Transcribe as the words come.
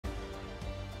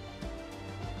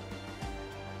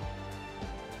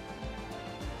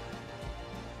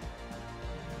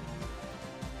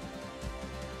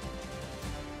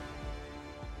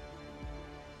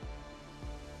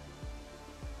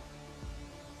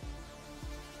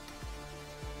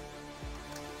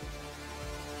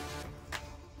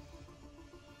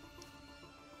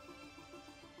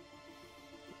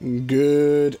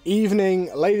Good evening,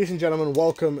 ladies and gentlemen.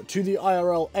 Welcome to the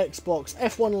IRL Xbox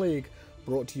F1 League,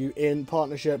 brought to you in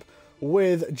partnership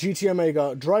with GT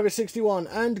Omega, Driver61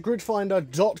 and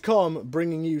Gridfinder.com,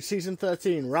 bringing you Season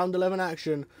 13 Round 11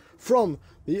 action from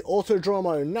the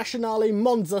Autodromo Nazionale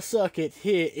Monza circuit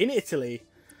here in Italy.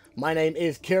 My name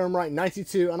is Kieran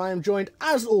Wright92 and I am joined,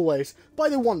 as always, by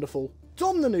the wonderful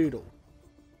DomThNoodle.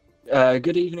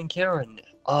 Good evening, Kieran.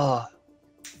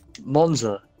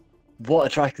 Monza. What a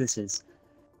track this is.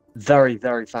 Very,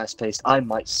 very fast-paced. I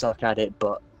might suck at it,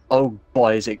 but oh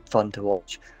boy, is it fun to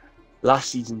watch. Last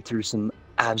season through some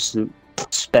absolute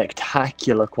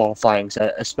spectacular qualifying,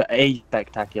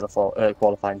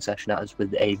 qualifying session, as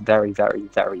with a very, very,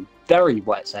 very, very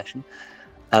wet session,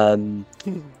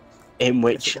 in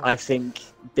which I think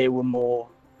there were more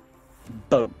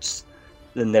boats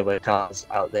than there were cars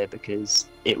out there, because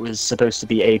it was supposed to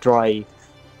be a dry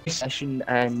session,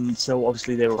 and so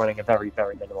obviously they were running a very,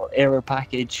 very minimal aero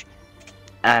package,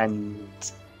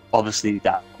 and obviously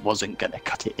that wasn't going to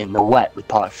cut it in the wet with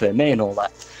parc fermé and all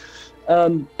that.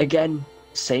 Again,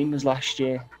 same as last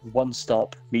year, one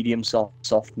stop, medium soft,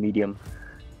 soft medium,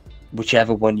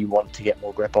 whichever one you want to get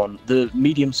more grip on. The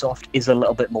medium soft is a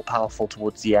little bit more powerful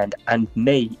towards the end and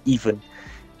may even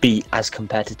be as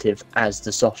competitive as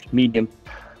the soft medium.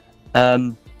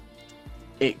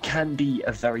 It can be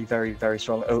a very, very, very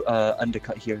strong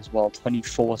undercut here as well.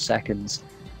 24 seconds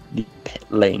the pit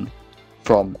lane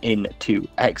from in to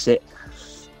exit.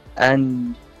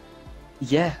 And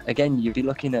yeah, again, you'd be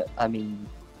looking at, I mean,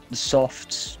 the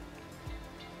softs,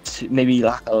 maybe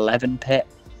like 11 pit.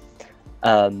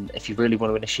 If you really want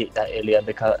to initiate that early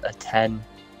undercut, a 10.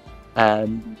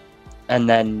 And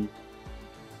then,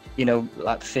 you know,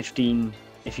 like 15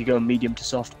 if you go medium to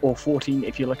soft, or 14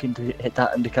 if you're looking to hit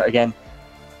that undercut again.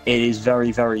 It is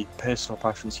very, very personal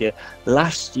preference here.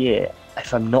 Last year,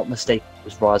 if I'm not mistaken, it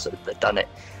was Raza that done it.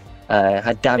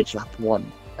 Had damage lap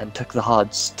 1 and took the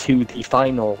hards to the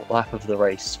final lap of the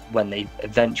race when they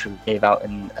eventually gave out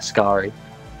an Ascari.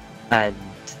 And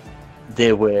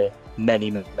there were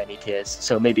many, many tears.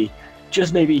 So maybe,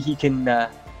 just maybe, he can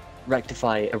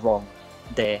rectify a wrong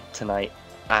there tonight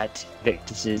at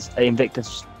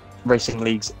Invictus Racing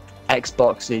League's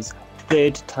Xbox's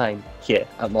 3rd time here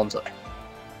at Monza.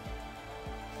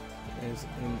 Is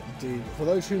indeed. For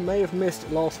those who may have missed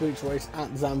last week's race at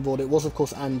Zandvoort, it was of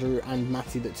course Andrew and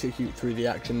Matty that took you through the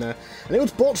action there, and it was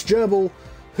Bots Gerbil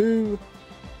who,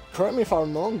 correct me if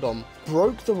I'm wrong, Dom,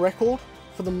 broke the record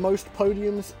for the most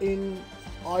podiums in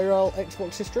IRL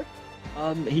Xbox history.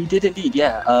 He did indeed,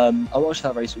 yeah. I watched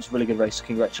that race. It was a really good race.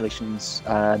 Congratulations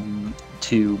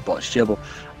to Bots Gerbil.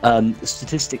 The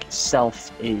statistic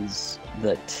itself is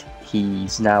that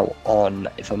he's now on,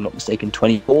 if I'm not mistaken,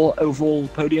 24 overall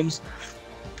podiums,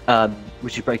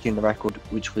 which is breaking the record,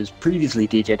 which was previously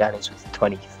DJ Danny's with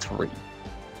 23.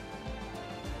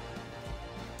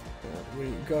 There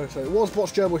we go. So it was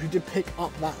Bots Gerbil who did pick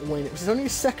up that win. It was only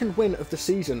his 2nd win of the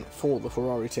season for the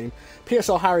Ferrari team.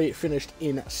 PSR Harry finished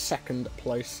in 2nd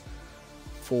place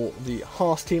for the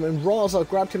Haas team, and Raza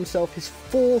grabbed himself his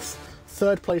 4th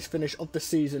 3rd place finish of the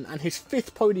season and his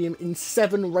 5th podium in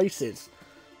 7 races,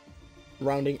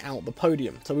 rounding out the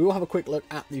podium. So we will have a quick look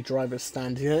at the driver's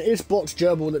standings. It is Bots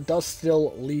Gerbil that does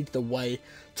still lead the way,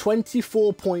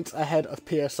 24 points ahead of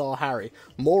PSR Harry.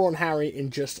 More on Harry in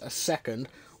just a second,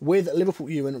 with Liverpool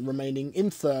Ewan remaining in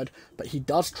 3rd, but he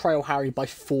does trail Harry by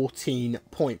 14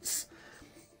 points.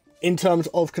 In terms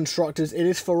of constructors, it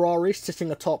is Ferrari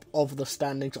sitting atop of the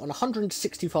standings on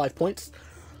 165 points,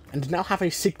 and now have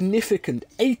a significant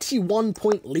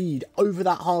 81-point lead over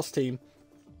that Haas team,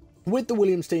 with the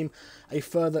Williams team a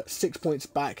further 6 points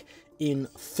back in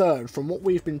 3rd. From what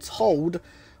we've been told,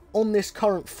 on this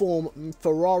current form,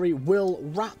 Ferrari will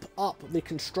wrap up the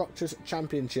Constructors'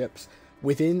 Championships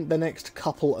within the next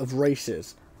couple of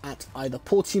races at either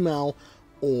Portimao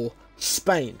or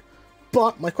Spain.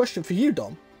 But my question for you,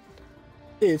 Dom,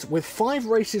 is with 5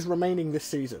 races remaining this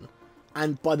season,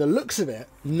 and by the looks of it,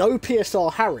 no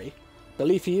PSR Harry,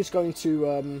 believe he is going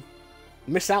to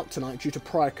miss out tonight due to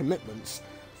prior commitments,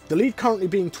 the lead currently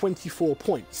being 24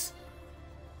 points.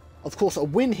 Of course, a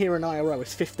win here in IRL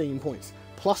is 15 points,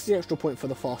 plus the extra point for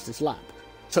the fastest lap.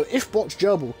 So if Bots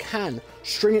Gerbil can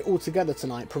string it all together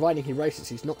tonight, providing he races,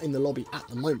 he's not in the lobby at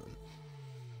the moment.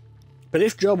 But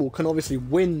if Gerbil can obviously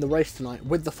win the race tonight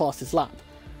with the fastest lap,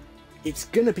 it's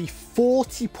going to be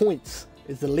 40 points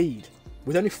is the lead,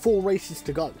 with only 4 races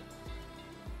to go.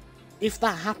 If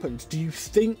that happens, do you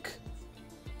think,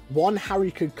 1,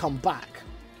 Harry could come back,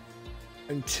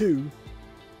 and 2,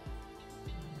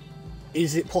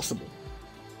 is it possible?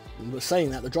 And we're saying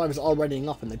that the drivers are readying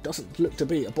up, and there doesn't look to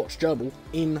be a Bots Gerbil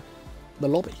in the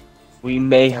lobby. We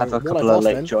may So have a what couple I've of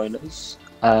late asked joiners.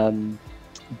 They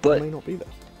But may not be there.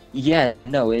 yeah,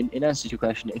 no, in answer to your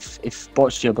question, if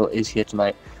Botchgerbil is here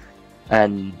tonight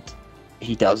and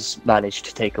he does manage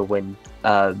to take a win,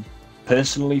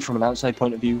 personally, from an outside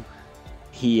point of view,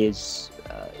 he is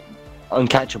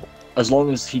uncatchable. As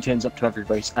long as he turns up to every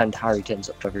race and Harry turns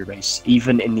up to every race,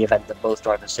 even in the event that both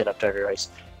drivers turn up to every race,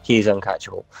 he is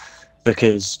uncatchable.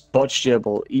 Because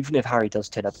Botchgerbil, even if Harry does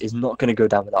turn up, is not going to go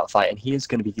down without a fight, and he is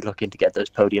going to be looking to get those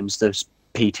podiums, those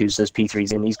P2s, those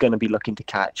P3s, and he's going to be looking to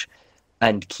catch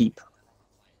and keep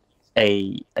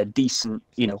a decent,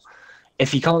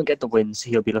 if he can't get the wins,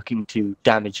 he'll be looking to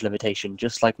damage limitation,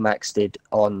 just like Max did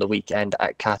on the weekend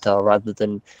at Qatar, rather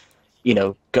than,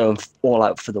 going all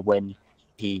out for the win.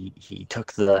 He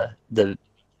took the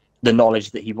knowledge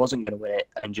that he wasn't going to win it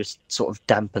and just sort of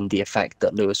dampened the effect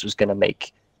that Lewis was going to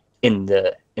make in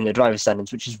the driver's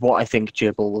standings, which is what I think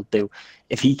Gerbil will do.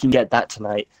 If he can get that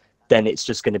tonight, then it's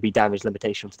just going to be damage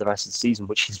limitation for the rest of the season,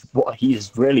 which is what he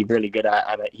is really, really good at,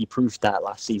 and he proved that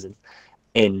last season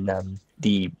in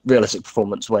the realistic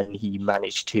performance when he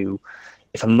managed to,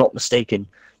 if I'm not mistaken,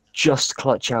 just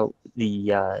clutch out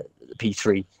the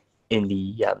P3 in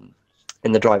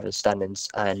the driver's standings,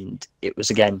 and it was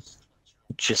again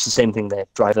just the same thing there.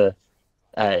 Driver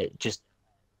just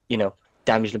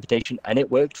damage limitation, and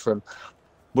it worked for him.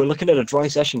 We're looking at a dry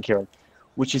session, Kieran,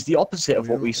 which is the opposite of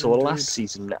what we saw last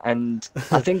season, and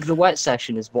I think the wet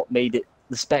session is what made it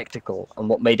the spectacle and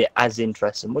what made it as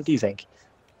interesting. What do you think?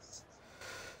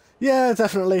 Yeah,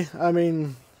 definitely. I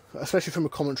mean, especially from a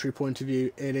commentary point of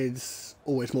view, it is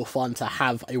always more fun to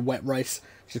have a wet race,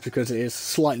 just because it is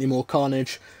slightly more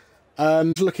carnage.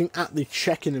 Looking at the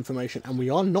check-in information, and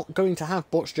we are not going to have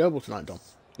Botchgerbil tonight, Dom.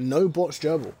 No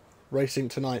Botchgerbil racing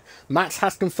tonight. Max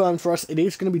has confirmed for us it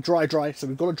is going to be dry, so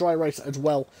we've got a dry race as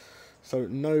well. So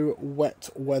no wet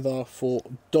weather for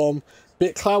Dom.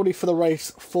 Bit cloudy for the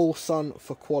race, full sun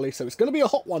for quali, so it's going to be a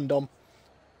hot one, Dom.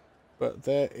 But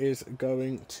there is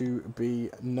going to be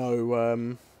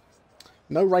no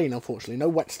rain, unfortunately. No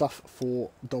wet stuff for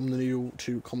DomThNoodle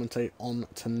to commentate on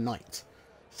tonight.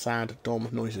 Sad Dom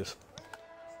noises.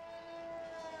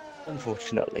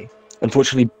 Unfortunately,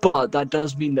 but that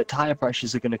does mean that tyre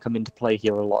pressures are going to come into play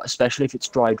here a lot, especially if it's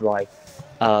dry.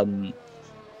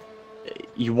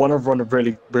 You want to run a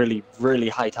really, really, really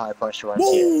high tyre pressure around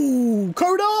here. Ooh,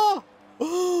 Coda!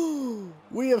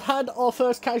 We have had our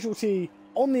first casualty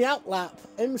on the outlap.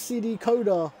 MCD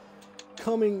Coda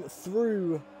coming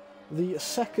through the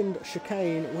second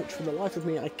chicane, which for the life of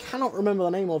me I cannot remember the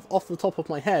name of off the top of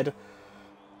my head.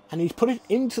 And he's put it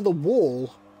into the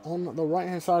wall on the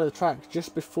right-hand side of the track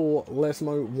just before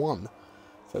Lesmo won.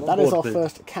 So that is our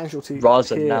first casualty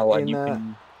Razen here now, and in, you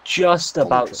can just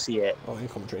about see it. Oh, in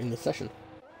commentary, in the session.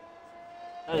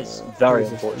 That is very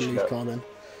unfortunate. Lead car, then.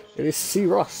 It is C.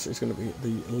 Russ is going to be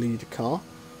the lead car.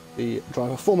 The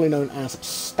driver formerly known as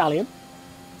Stallion,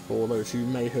 for those who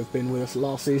may have been with us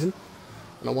last season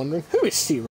and are wondering, who is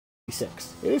C. Russ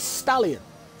 6? It is Stallion,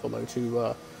 for those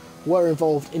who were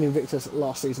involved in Invictus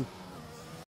last season.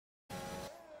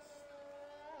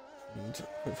 And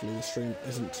hopefully the stream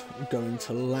isn't going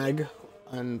to lag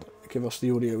and give us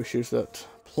the audio issues that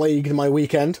plagued my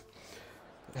weekend.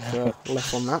 But,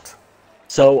 less on that.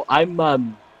 So I'm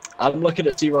looking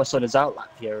at Zeros on his outlap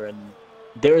here, and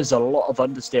there is a lot of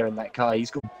understeer in that car. He's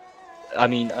got, I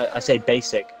mean, I say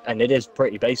basic, and it is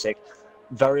pretty basic.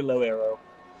 Very low aero,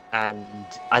 and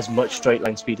as much straight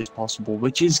line speed as possible,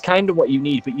 which is kind of what you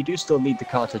need, but you do still need the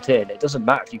car to turn. It doesn't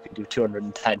matter if you can do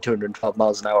 210, 212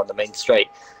 miles an hour on the main straight.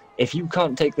 If you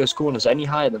can't take those corners any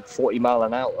higher than 40 miles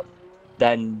an hour,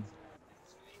 then,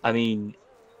 I mean,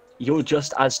 you're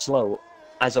just as slow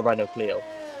as a Renault Clio.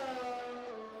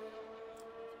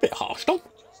 Bit harsh, Dom.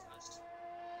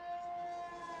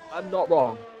 I'm not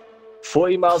wrong.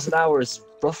 40 miles an hour is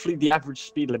roughly the average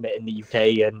speed limit in the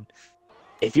UK, and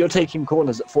if you're taking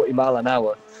corners at 40 miles an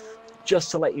hour, just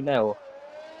to let you know,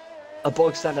 a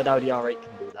bog standard Audi R8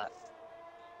 can do that.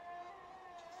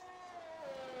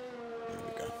 There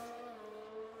we go.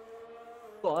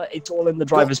 But it's all in the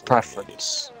driver's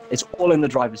preference. It's all in the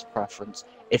driver's preference.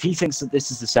 If he thinks that this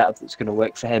is the setup that's going to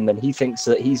work for him, and he thinks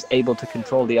that he's able to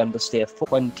control the understeer for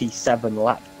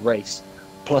 27-lap race,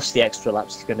 plus the extra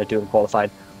laps he's going to do in qualifying,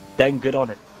 then good on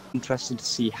him. Interesting to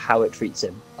see how it treats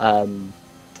him.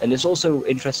 And it's also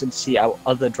interesting to see how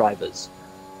other drivers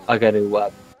are going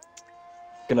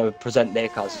to present their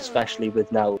cars, especially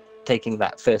with now taking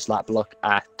that first lap look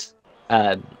at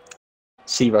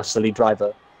C. Russ, the lead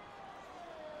driver,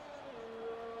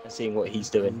 and seeing what he's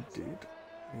doing. Indeed.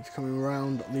 He's coming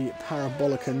around the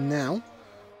Parabolica now.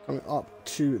 coming up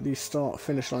to the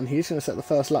start-finish line. He's going to set the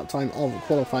first lap time of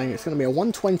qualifying. It's going to be a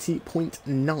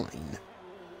 1:20.9.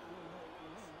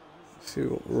 See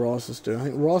what Raza's doing. I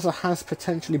think Raza has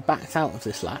potentially backed out of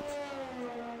this lap.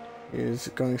 He is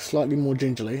going slightly more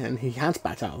gingerly, and he has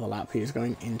backed out of the lap. He is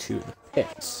going into the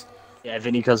pits. Yeah,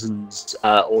 Vinny Cousins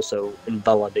also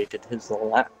invalidated his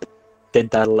lap. Did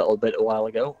that a little bit a while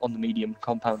ago on the medium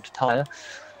compound tyre.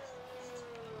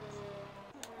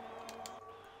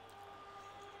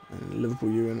 And Liverpool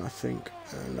Ewan, I think.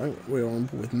 No, we're on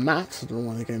board with Matt. I don't know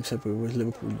why the game said we were with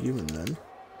Liverpool Ewan then.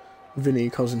 Vinny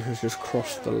Cousin has just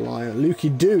crossed the line.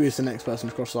 Lukey Doo is the next person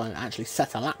to cross the line and actually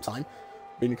set a lap time.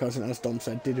 Vinny Cousin, as Dom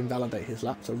said, did invalidate his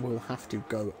lap, so we'll have to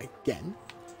go again.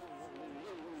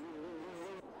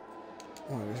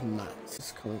 Where is Matt?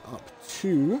 It's coming up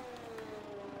to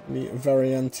the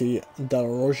Variante della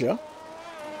Roggia,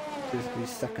 which is the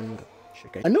second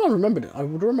chicane. I know I remembered it. I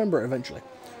would remember it eventually.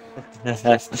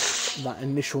 That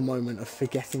initial moment of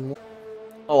forgetting.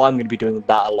 Oh, I'm going to be doing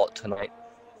that a lot tonight.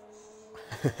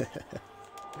 There's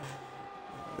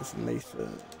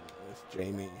Nathan. There's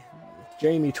Jamie.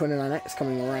 Jamie 29X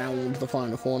coming around the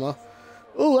final corner.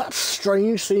 Oh, that's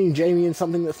strange seeing Jamie in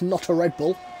something that's not a Red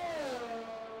Bull.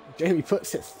 Jamie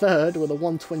puts it third with a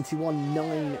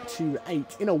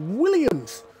 1:21.928 in a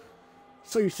Williams.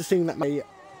 So used to seeing that a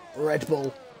Red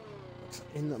Bull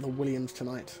in the Williams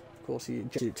tonight. Of course, he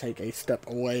did take a step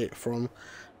away from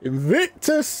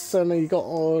Invictus, and he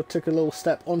took a little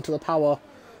step onto the power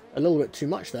a little bit too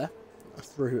much there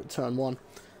through turn 1,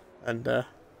 and a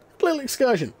little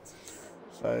excursion.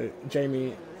 So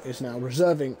Jamie is now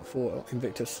reserving for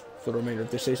Invictus for the remainder of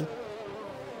this season.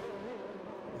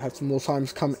 Had some more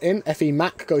times come in. FE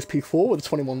Mac goes P4 with a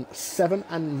 21.7,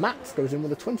 and Max goes in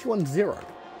with a 21.0. I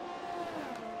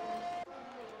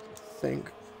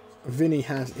think Vinny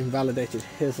has invalidated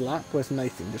his lap. Where's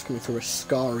Nathan? Just coming through a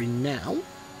Scary now.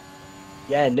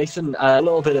 Yeah, Nathan, a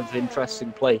little bit of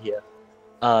interesting play here.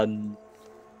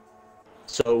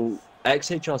 So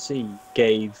XHRC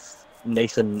gave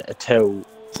Nathan a tow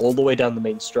all the way down the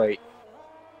main straight,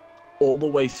 all the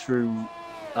way through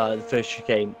the first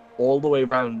chicane, all the way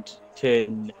around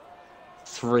turn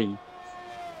 3,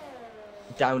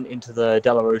 down into the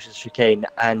Della Rosa chicane,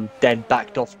 and then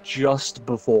backed off just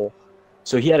before.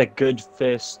 So he had a good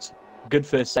first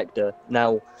sector.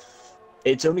 Now,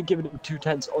 it's only given him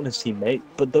 2/10 on his teammate,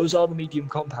 but those are the medium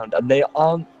compound, and they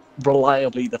aren't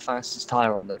reliably the fastest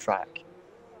tyre on the track.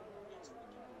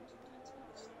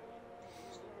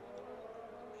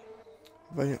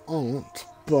 They aren't,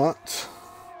 but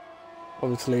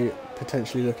obviously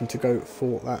potentially looking to go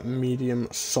for that medium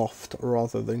soft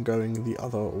rather than going the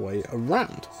other way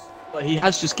around. But he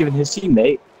has just given his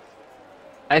teammate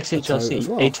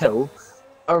XHRC a tow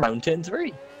around turn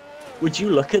 3. Would you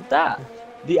look at that?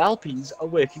 The Alpines are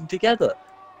working together.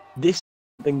 This is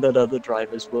something that other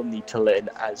drivers will need to learn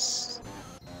as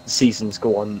seasons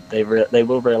go on. They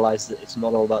will realise that it's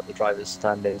not all about the drivers'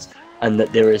 standings, and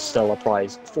that there is still a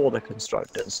prize for the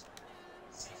constructors.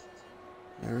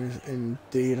 There is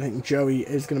indeed. I think Joey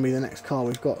is going to be the next car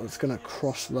we've got that's going to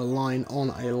cross the line on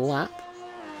a lap.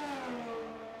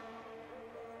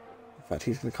 In fact,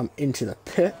 he's going to come into the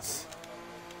pits.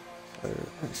 So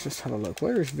let's just have a look.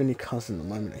 Where is Vinny Cousin at the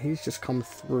moment? He's just come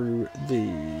through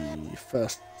the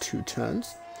first 2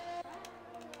 turns.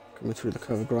 Coming through the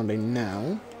Curva Grande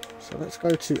now. So let's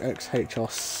go to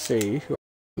XHRC, who is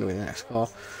going to be the next car.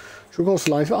 Of course,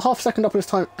 the line is about half a second up in his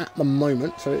time at the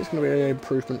moment, so it's going to be an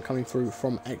improvement coming through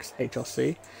from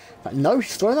XHRC. But no,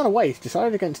 he's thrown that away. He's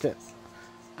decided against it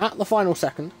at the final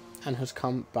second and has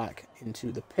come back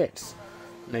into the pits.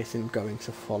 Nathan going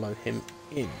to follow him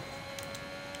in.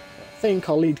 I think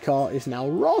our lead car is now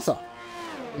Raza,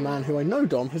 a man who I know,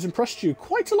 Dom, has impressed you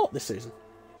quite a lot this season.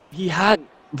 He had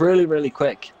really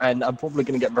quick, and I'm probably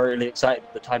going to get really excited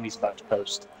at the time he's about to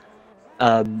post.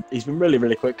 He's been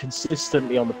really quick,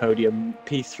 consistently on the podium.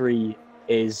 P3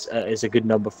 is a good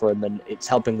number for him, and it's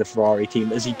helping the Ferrari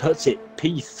team. As he puts it,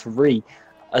 P3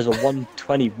 as a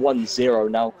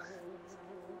 1:21.0. Now,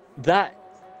 that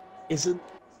isn't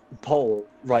pole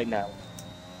right now,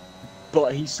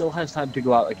 but he still has time to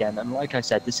go out again. And like I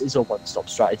said, this is a one-stop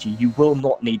strategy. You will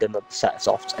not need another set of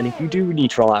softs, and if you do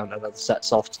need to rely on another set of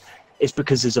softs, it's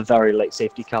because it's a very late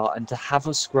safety car, and to have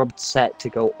a scrubbed set to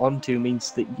go onto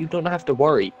means that you don't have to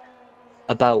worry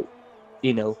about,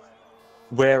 you know,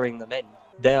 wearing them in.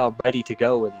 They are ready to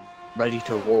go and ready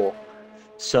to roar.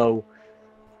 So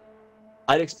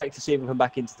I'd expect to see him come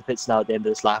back into the pits now at the end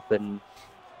of this lap and,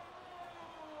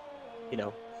 you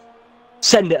know,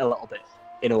 send it a little bit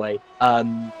in a way.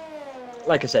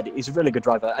 Like I said, he's a really good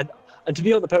driver, and to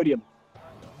be on the podium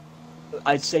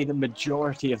I'd say the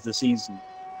majority of the season,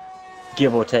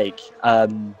 give or take,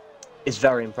 is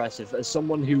very impressive. As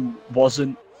someone who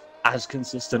wasn't as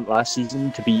consistent last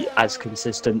season to be as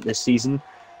consistent this season,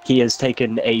 he has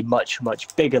taken a much,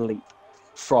 much bigger leap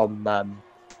from that.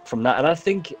 And I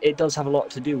think it does have a lot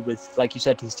to do with, like you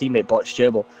said, his teammate Botch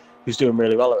Gerbil, who's doing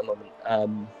really well at the moment.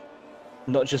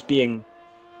 Not just being,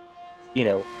 you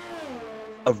know,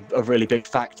 a really big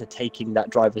factor taking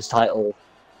that driver's title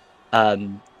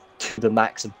to the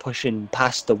max and pushing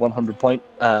past the 100 point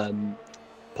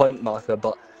marker,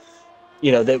 but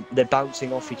you know they're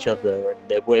bouncing off each other and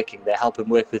they're helping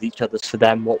work with each other for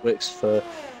them what works for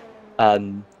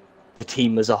the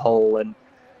team as a whole. And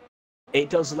it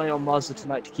does lay on Mazda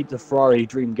tonight to keep the Ferrari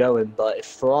dream going, but if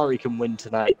Ferrari can win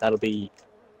tonight, that'll be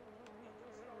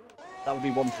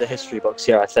one for the history books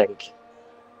here, I think.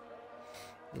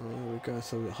 There we go.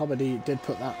 So Hubbardie did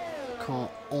put that car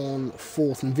on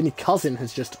fourth, and Vinny Cousin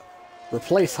has just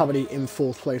replaced Hubbardie in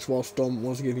fourth place, whilst Dom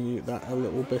was giving you that a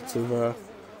little bit of a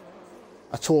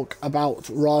talk about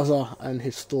Raza and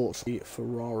his thoughts. The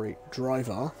Ferrari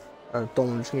driver. Dom,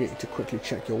 I'm just going to get you to quickly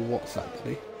check your WhatsApp,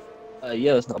 buddy.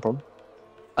 Yeah, that's not a problem.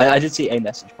 I did see a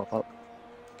message pop up.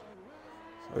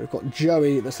 So we've got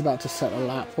Joey that's about to set a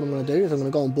lap. What I'm going to do is I'm going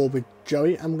to go on board with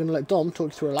Joey, and I'm going to let Dom talk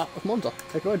you through a lap of Monza.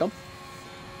 Take it away, Dom.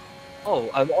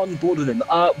 Oh, I'm on board with him.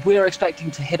 We're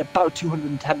expecting to hit about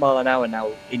 210 mile an hour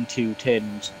now into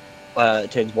turns 1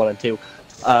 and 2.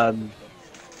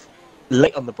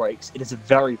 Late on the brakes. It is a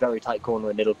very, very tight corner,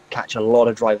 and it'll catch a lot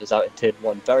of drivers out in turn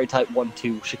 1. Very tight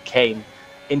 1-2 chicane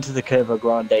into the Curva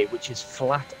Grande, which is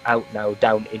flat out now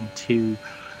down into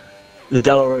the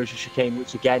Della Rosa chicane,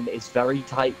 which again is very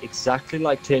tight, exactly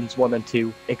like turns 1 and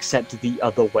 2, except the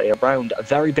other way around. A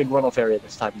very big runoff area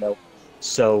this time, though.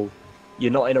 So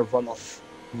you're not in a runoff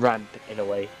ramp in a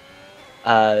way.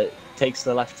 Takes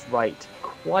the left-right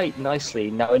quite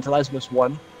nicely. Now into Lesmus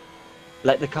 1.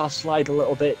 Let the car slide a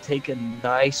little bit, take a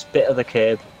nice bit of the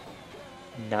curb.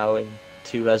 Now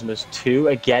into Lesmus 2.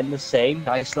 Again the same.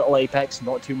 Nice little apex,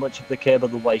 not too much of the curb,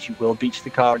 otherwise you will beach the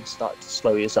car and start to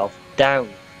slow yourself down.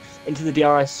 Into the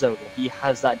DRS zone. He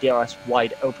has that DRS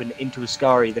wide open into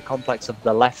Ascari, the complex of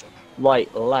the left,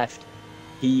 right, left.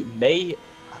 He may...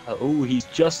 Oh, he's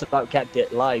just about kept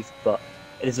it live, but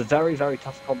it is a very, very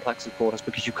tough complex of corners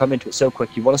because you come into it so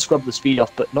quick. You want to scrub the speed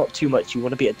off, but not too much. You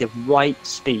want to be at the right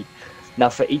speed. Now,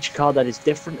 for each car that is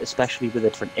different, especially with a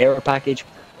different aero package,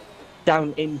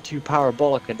 down into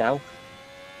Parabolica now,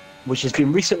 which has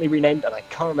been recently renamed, and I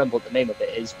can't remember what the name of it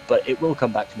is, but it will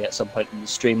come back to me at some point in the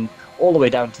stream, all the way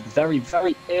down to the very,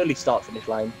 very early start-finish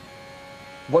line,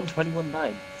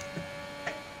 1:21.9.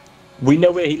 We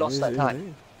know where he lost that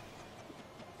time.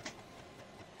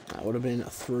 That would have been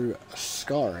through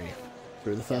Ascari,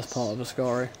 through the first part of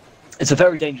Ascari. It's a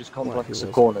very dangerous complex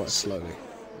of corners. Slowly.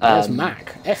 There's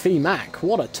Mac, FE Mac,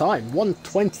 what a time,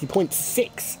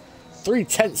 1:20.6,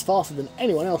 3/10 faster than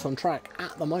anyone else on track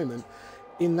at the moment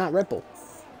in that Red Bull.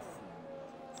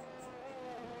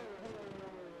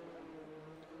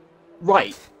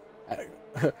 Right.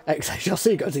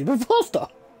 XHRC goes even faster.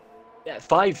 Yeah,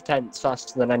 5/10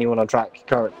 faster than anyone on track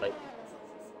currently.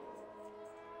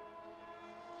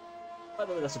 By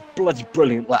the way, that's a bloody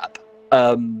brilliant lap.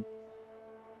 To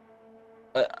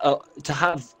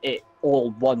have it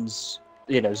all ones,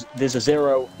 you know, there's a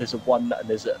 0, there's a 1, and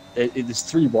there's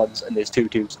 3 1s and there's 2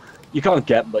 2s. You can't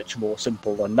get much more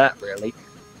simple than that, really.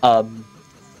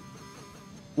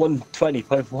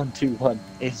 1:20.121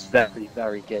 is very,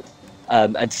 very good.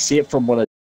 And to see it from one of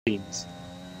the teams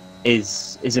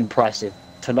is impressive.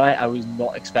 Tonight, I was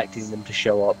not expecting them to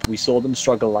show up. We saw them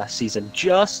struggle last season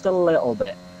just a little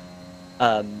bit.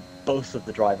 Both of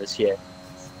the drivers here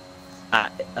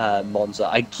at Monza.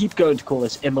 I keep going to call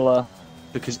this Imola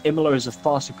because Imola is a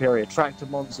far superior track to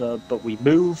Monza, but we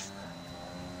move.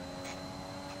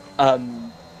 But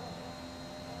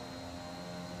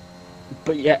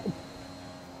yeah,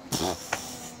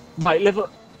 right,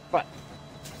 right.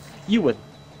 Ewan,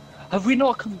 have we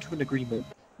not come to an agreement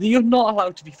that you're not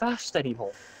allowed to be fast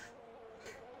anymore?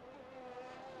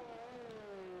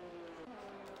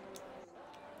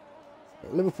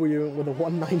 Liverpool Ewan with a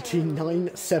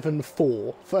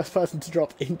 1:19.974. First person to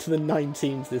drop into the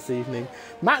 19s this evening.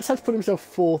 Matt has put himself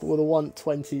fourth with a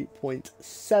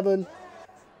 1:20.7.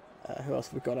 Who else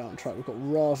have we got out on track? We've got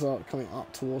Raza coming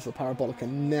up towards the Parabolica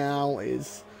now.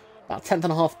 Is about 10th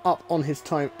and a half up on his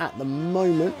time at the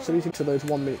moment. So he's into those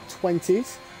 1 minute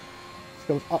 20s.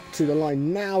 Comes up to the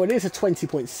line now. It is a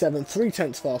 20.7,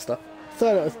 3/10 faster.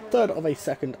 Third of a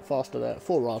second faster there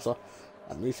for Raza.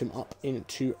 That moves him up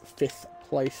into 5th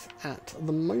place at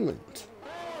the moment.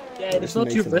 Yeah, it's not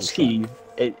too risky.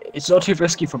 It's not too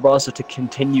risky for Raza to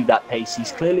continue that pace.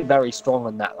 He's clearly very strong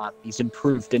on that lap. He's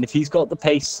improved, and if he's got the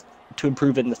pace to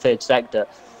improve in the third sector,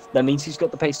 that means he's got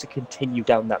the pace to continue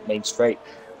down that main straight,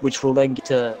 which will then get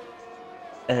to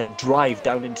drive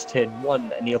down into turn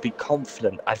 1, and he'll be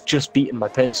confident. I've just beaten my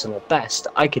personal best.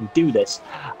 I can do this.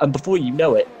 And before you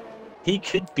know it, he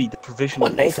could be the provisional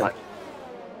Nathan.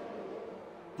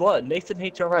 What, Nathan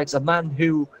HRX, a man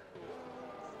who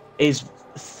is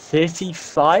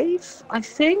 35, I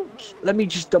think? Let me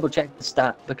just double check the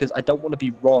stat, because I don't want to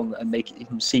be wrong and make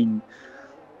him seem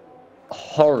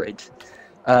horrid.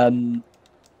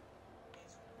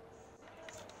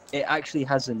 It actually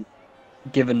hasn't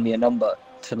given me a number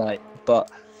tonight,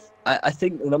 but I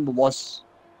think the number was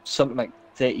something like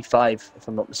 35, if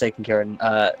I'm not mistaken, Kieran.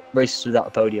 Races without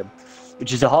a podium,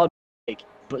 which is a hard take,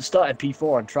 but starting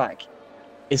P4 on track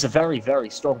is a very, very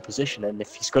strong position, and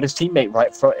if he's got his teammate right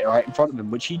in front of him,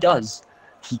 which he does,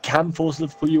 he can force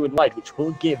Liverpool U in wide, which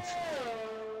will give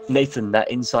Nathan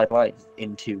that inside line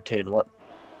into turn 1.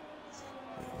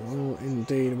 Well,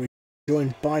 indeed, we're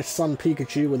joined by Sun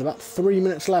Pikachu with about 3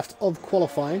 minutes left of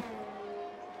qualifying.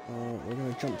 We're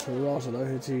going to jump to Raza though,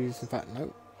 who's in fact,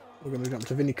 no. We're going to jump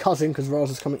to Vinny Cousin because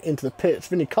Raza's coming into the pits.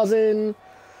 Vinny Cousin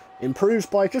improves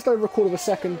by just over a quarter of a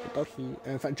second, but he,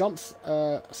 in fact, jumps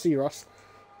C-Russ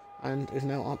and is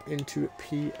now up into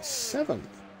P7.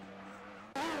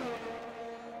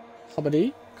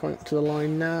 Hubbard coming up to the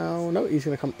line now. No, he's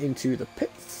going to come into the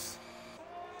pits.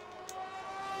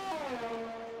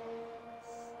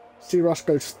 C-Russ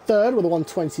goes third with a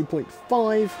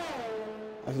 120.5.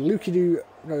 As Lukidu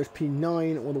goes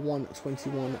P9 with a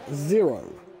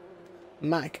 121.0.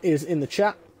 Mac is in the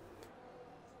chat.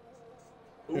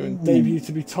 Debut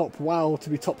to be top, wow, to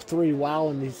be top 3, wow,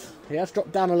 and he has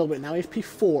dropped down a little bit now. He's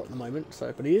P4 at the moment,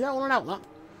 so but he is out on an out lap.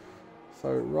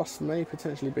 So Ross may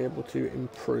potentially be able to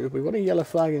improve. We've got a yellow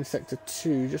flag in sector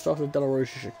 2, just after the De La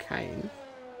Rosa chicane.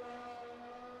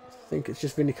 I think it's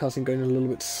just Vinny Cousin going a little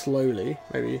bit slowly.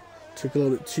 Maybe took a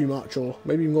little bit too much, or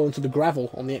maybe even going to the gravel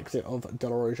on the exit of De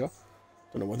La Rosa.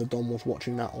 Don't know whether Dom was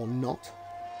watching that or not.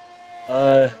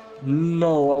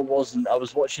 No, I wasn't. I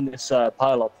was watching this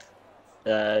pile up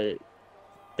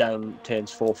down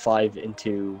turns 4, 5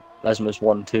 into Lesmos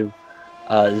 1, 2.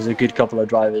 There's a good couple of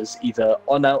drivers either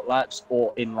on out laps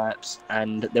or in laps,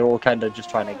 and they're all kind of just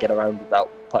trying to get around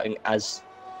without putting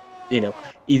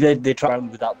either they try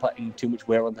around without putting too much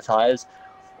wear on the tyres,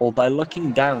 or by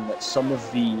looking down at some of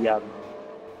the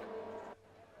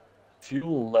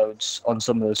fuel loads on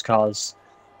some of those cars.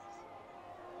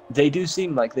 They do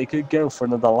seem like they could go for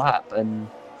another lap, and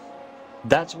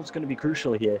that's what's going to be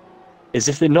crucial here. Is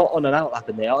if they're not on an out lap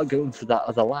and they are going for that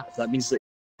other lap, that means they're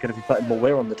going to be putting more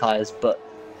wear on the tyres, but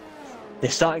they're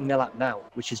starting their lap now,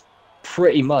 which is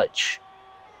pretty much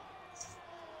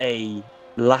a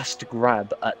last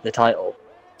grab at the title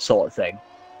sort of thing.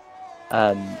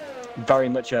 Very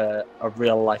much a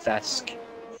real-life-esque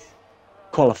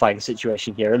qualifying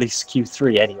situation here, at least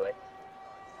Q3 anyway.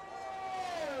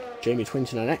 Jamie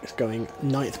 29X going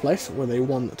 9th place with a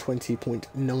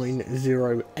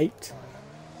 120.908.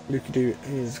 Lukidu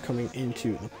is coming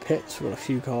into the pits. We've got a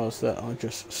few cars that are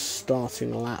just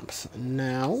starting laps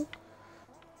now.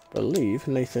 I believe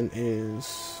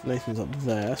Nathan's up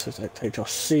there, so it's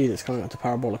HRC that's coming up to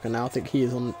Parabolica now. I think he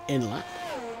is on in lap.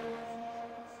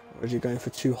 Or is he going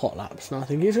for 2 hot laps? No, I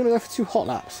think he's going to go for 2 hot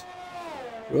laps.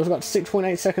 He was about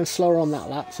 6.8 seconds slower on that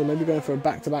lap, so maybe going for a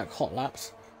back-to-back hot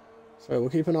laps. So we'll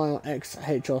keep an eye on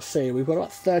XHRC. We've got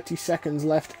about 30 seconds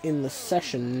left in the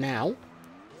session now.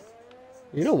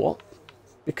 You know what?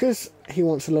 Because he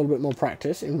wants a little bit more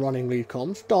practice in running lead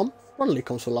comms, Dom, run lead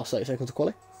comms for the last 30 seconds of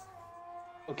quali.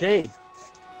 Okay.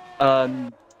 I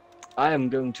am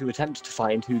going to attempt to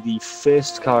find who the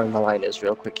first car in the line is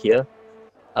real quick here.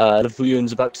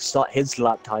 Liverpool's about to start his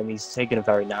lap time. He's taken a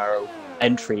very narrow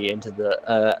entry into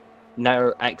the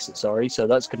narrow exit, sorry, so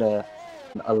that's gonna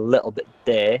a little bit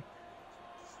there.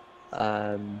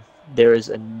 There is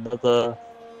another.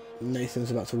 Nathan's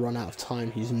about to run out of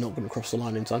time. He's not going to cross the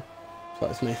line in time. So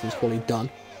that's Nathan's quali done.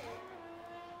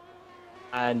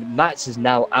 And Mats is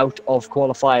now out of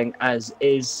qualifying, as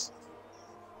is.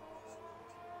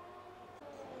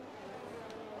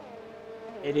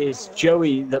 It is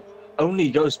Joey that only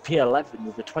goes P11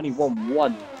 with a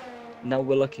 21.1. Now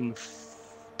we're looking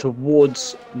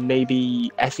towards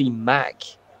maybe Effie Mac.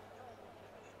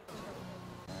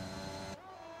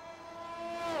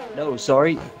 No,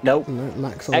 sorry. No.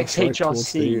 Max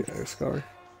XHRC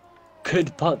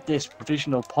could put this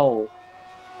provisional pole.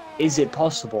 Is it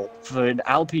possible for an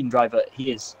Alpine driver?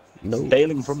 He is. No.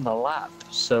 failing from the lap.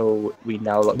 So we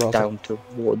now look Raza. down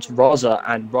towards Raza,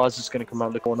 and Raza's going to come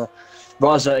around the corner.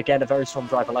 Raza, again, a very strong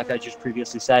driver, like I just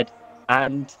previously said,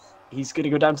 and he's going to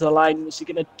go down to the line. What's he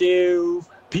going to do?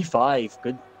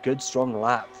 P5. Good, strong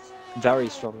lap. Very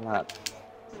strong lap.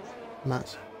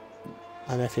 Matt.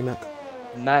 And Effie Mac.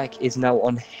 Mac is now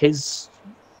on his...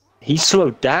 He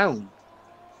slowed down.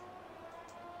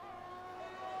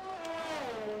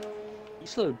 He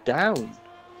slowed down.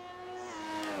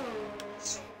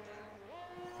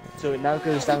 So it now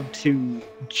goes down to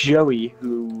Joey,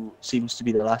 who seems to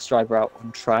be the last driver out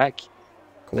on track.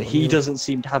 But he doesn't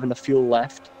seem to have enough fuel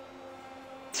left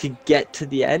to get to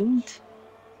the end.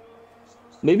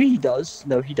 Maybe he does.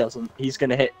 No, he doesn't. He's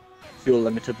going to hit fuel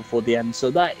limiter before the end.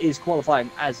 So that is qualifying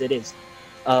as it is.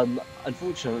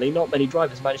 Unfortunately, not many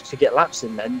drivers managed to get laps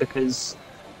in then because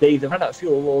they either ran out of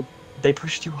fuel or they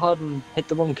pushed too hard and hit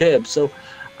the wrong curb. So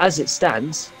as it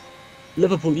stands,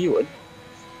 Liverpool Ewan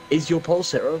is your pole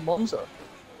sitter at Monza.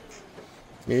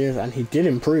 He is, and he did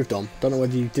improve, Dom. Don't know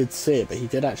whether you did see it, but he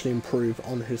did actually improve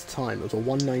on his time. It was a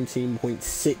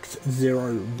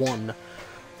 1:19.601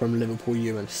 from Liverpool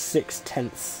Ewan,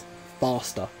 6/10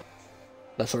 faster.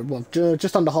 No, sorry, well,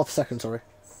 just under half a second, sorry.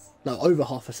 No, over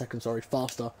half a second, sorry,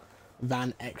 faster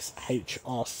than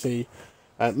XHRC.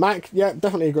 Mac, yeah,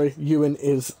 definitely agree. Ewan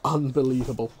is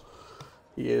unbelievable.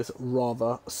 He is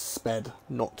rather sped,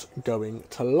 not going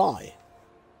to lie.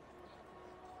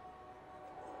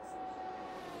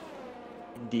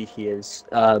 Indeed he is.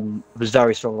 Was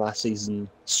very strong last season.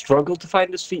 Struggled to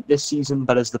find his feet this season,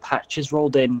 but as the patches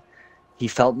rolled in, he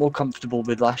felt more comfortable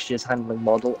with last year's handling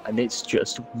model, and it's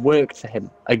just worked for him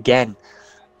again.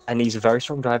 And he's a very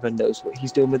strong driver, knows what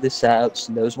he's doing with his setups,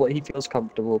 knows what he feels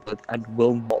comfortable with, and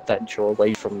will not venture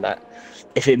away from that.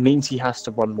 If it means he has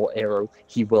to run more aero,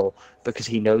 he will, because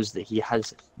he knows that he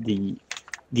has the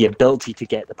ability to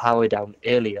get the power down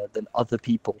earlier than other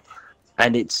people.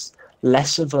 And it's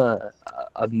less of a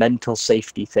mental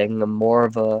safety thing and more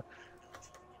of a,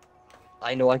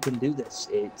 I know I can do this.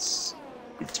 It's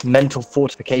mental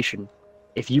fortification.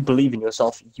 If you believe in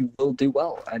yourself, you will do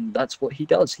well, and that's what he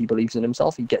does. He believes in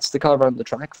himself. He gets the car around the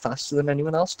track faster than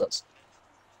anyone else does.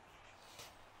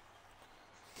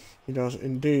 He does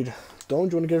indeed. Don,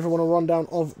 do you want to give everyone a rundown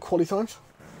of quali times?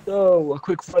 So, a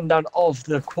quick rundown of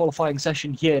the qualifying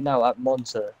session here now at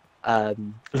Monza.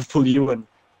 Liverpool Ewan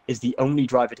is the only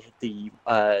driver to hit the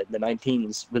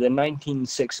 19s with a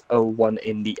 19.601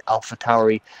 in the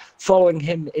AlphaTauri. Following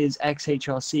him is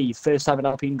XHRC. First time an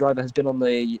Alpine driver has been on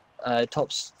the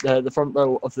the front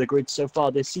row of the grid so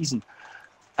far this season,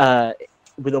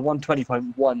 with a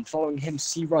 120.1. Following him,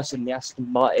 C. Russ in the Aston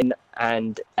Martin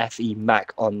and FE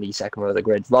Mac on the second row of the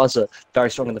grid. Raza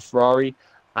very strong in the Ferrari,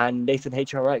 and Nathan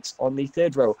HRX on the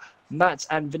third row. Matt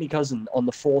and Vinny Cousin on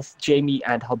the fourth, Jamie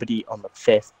and Hubbardie on the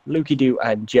fifth, Lukey Doo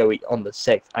and Joey on the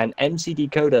sixth, and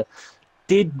MCD Coda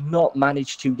did not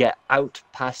manage to get out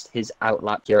past his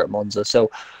outlap here at Monza. So,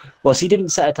 whilst he didn't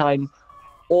set a time,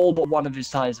 all but one of his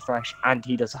tyres are fresh, and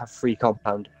he does have free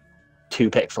compound to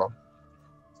pick from.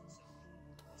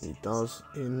 He does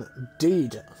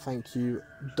indeed. Thank you,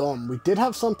 Dom. We did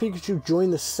have some Pikachu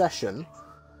join the session.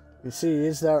 You see he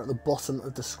is there at the bottom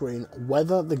of the screen.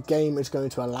 Whether the game is going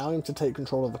to allow him to take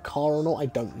control of the car or not, I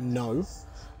don't know.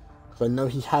 Because I know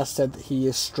he has said that he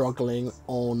is struggling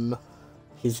on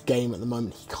his game at the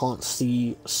moment. He can't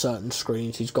see certain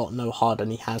screens. He's got no HUD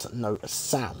and he has no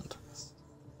sound.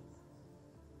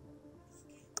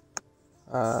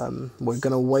 We're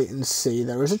going to wait and see.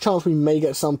 There is a chance we may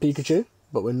get some Pikachu,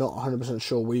 but we're not 100%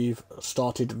 sure. We've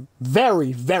started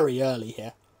very, very early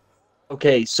here.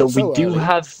 Okay, so we do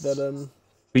have some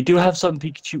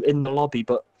Pikachu in the lobby,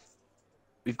 but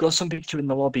we've got some Pikachu in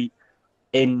the lobby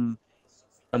in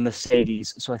a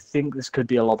Mercedes, so I think this could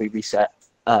be a lobby reset.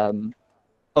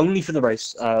 Only for the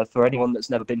race, for anyone that's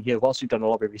never been here, whilst we've done a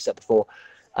lobby reset before,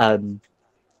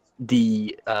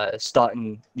 the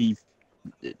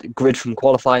grid from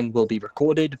qualifying will be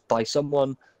recorded by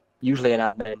someone, usually an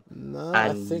admin. No, and...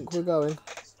 I think we're going.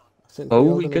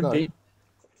 We could be.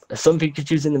 Some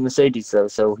Pikachu's in the Mercedes though,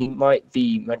 so he might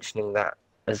be mentioning that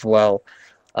as well.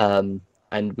 And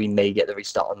we may get the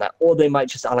restart on that. Or they might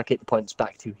just allocate the points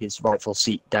back to his rightful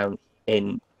seat down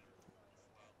in...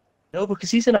 No, because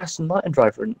he's an Aston Martin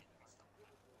driver. And...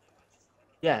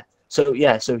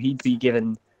 So he'd be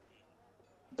given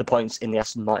the points in the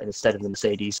Aston Martin instead of the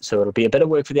Mercedes. So it'll be a bit of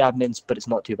work for the admins, but it's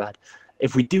not too bad.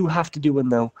 If we do have to do one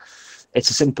though, it's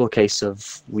a simple case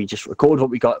of we just record what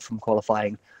we got from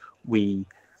qualifying. We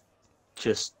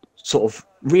just sort of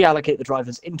reallocate the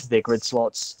drivers into their grid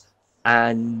slots,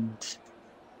 and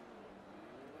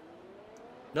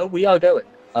no, we are going.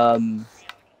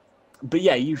 But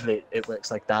yeah, usually it works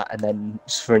like that, and then,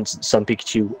 for instance, some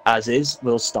Pikachu, as is,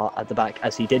 will start at the back,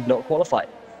 as he did not qualify.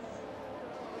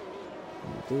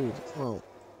 Indeed. Well,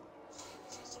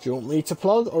 do you want me to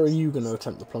plug, or are you going to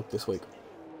attempt the plug this week?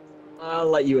 I'll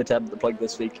let you attempt the plug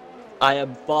this week. I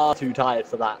am far too tired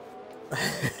for that.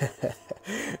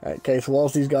 Okay, so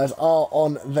whilst these guys are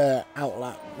on their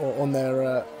outlap, or on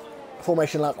their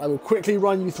formation lap, I will quickly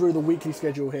run you through the weekly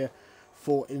schedule here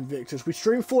for Invictus. We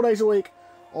stream 4 days a week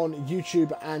on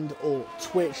YouTube and or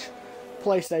Twitch,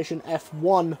 PlayStation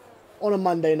F1 on a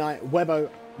Monday night, Webo,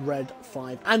 Red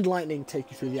 5 and Lightning take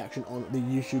you through the action on the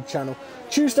YouTube channel.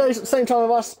 Tuesdays, same time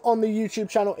of us on the YouTube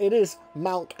channel, it is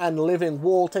Malk and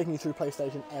Livingwall taking you through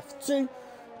PlayStation F2.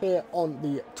 Here on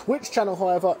the Twitch channel,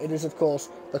 however, it is of course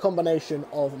the combination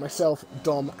of myself,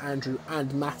 Dom, Andrew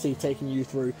and Matty taking you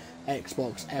through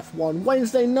Xbox F1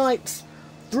 Wednesday nights.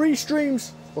 2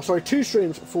 streams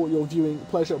for your viewing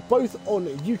pleasure, both on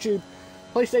YouTube.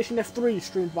 PlayStation F3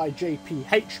 streamed by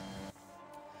JPH,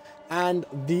 and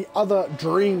the other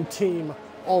dream team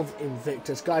of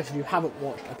Invictus. Guys, if you haven't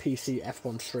watched a PC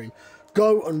F1 stream,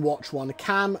 go and watch one.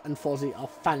 Cam and Fozzy are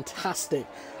fantastic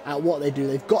at what they do.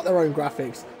 They've got their own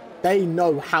graphics. They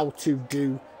know how to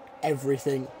do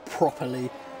everything properly.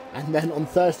 And then on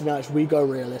Thursday nights, we go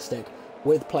realistic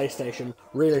with PlayStation,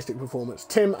 realistic performance.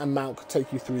 Tim and Malk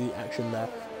take you through the action there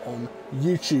on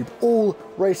YouTube. All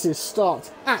races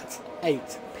start at 8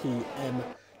 PM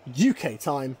UK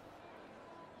time.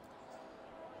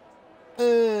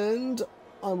 And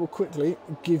I will quickly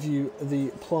give you the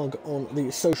plug on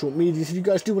the social medias. If you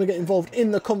guys do want to get involved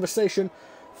in the conversation,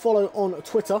 follow on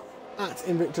Twitter at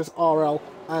InvictusRL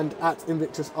and at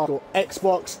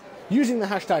InvictusXbox, using the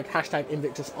hashtag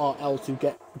InvictusRL to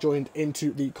get joined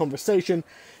into the conversation.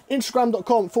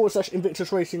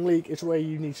 Instagram.com/Invictus Racing League is where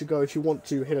you need to go if you want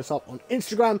to hit us up on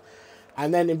Instagram.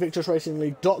 And then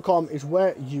InvictusRacingLeague.com is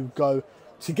where you go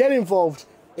to get involved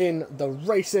in the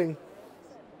racing.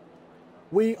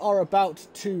 We are about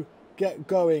to get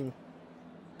going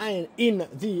and in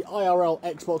the IRL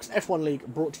Xbox F1 League,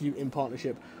 brought to you in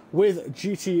partnership with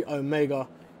GT Omega,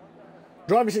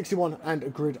 Driver61 and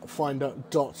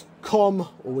GridFinder.com.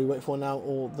 All we wait for now,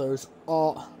 all those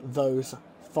are those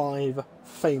 5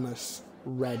 famous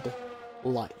red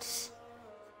lights.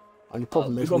 And the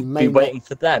problem is we may be waiting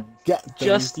for them get them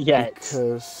just yet,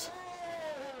 because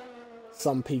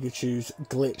some Pikachu's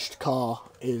glitched car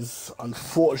is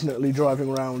unfortunately driving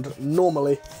around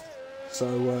normally.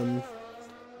 So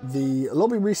the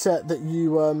lobby reset that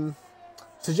you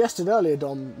suggested earlier,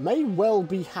 Dom, may well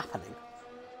be happening.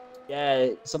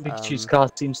 Yeah, some Pikachu's car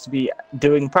seems to be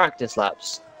doing practice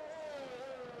laps.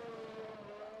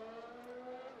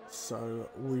 So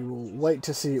we will wait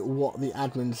to see what the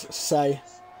admins say.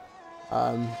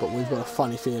 But we've got a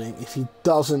funny feeling if he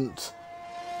doesn't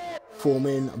form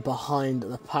in behind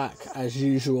the pack as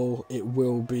usual, it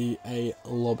will be a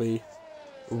lobby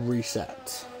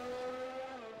reset.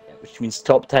 Yeah, which means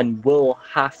top 10 will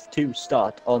have to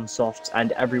start on softs,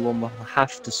 and everyone will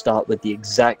have to start with the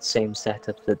exact same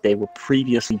setup that they were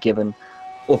previously given,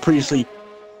 or previously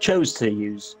chose to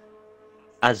use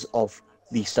as of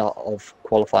the start of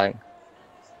qualifying.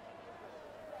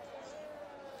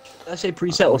 Did I say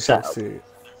preset or setup? You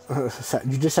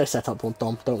just say setup,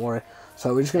 Dom, don't worry.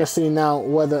 So we're just going to see now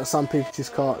whether some Pikachu's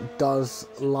car does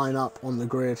line up on the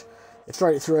grid. It's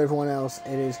straight through everyone else.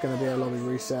 It is going to be a lobby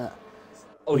reset.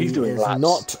 Oh, he's doing laps.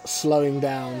 Not slowing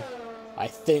down. I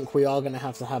think we are going to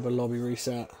have a lobby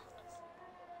reset.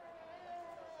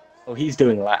 Oh, he's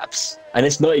doing laps. And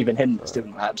it's not even him that's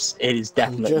doing laps. It is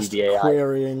definitely just the AI.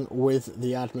 Querying with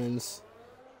the admins.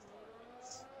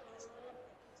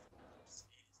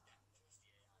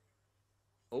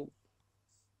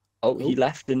 Oh, he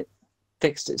left and it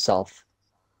fixed itself.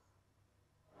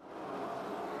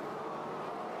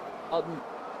 And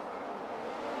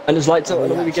his lights out,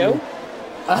 and there we go.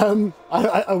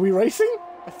 Are we racing?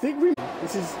 I think we...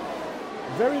 This is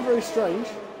very, very strange.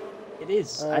 It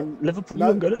is. And Liverpool,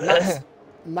 no, good at that.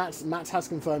 Matt has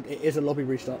confirmed it is a lobby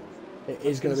restart. It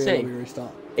is going to be a lobby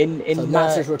restart. So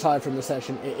Matt is retired from the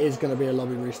session. It is going to be a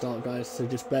lobby restart, guys. So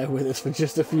just bear with us for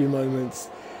just a few moments.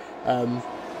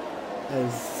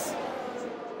 As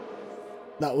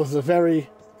that was a very,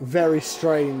 very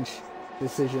strange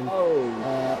decision.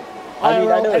 I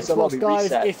mean, I know it's a Xbox, lobby guys,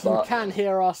 reset, if you can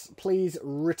hear us, please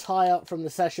retire from the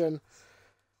session.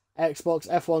 Xbox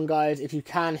F1 guys, if you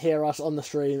can hear us on the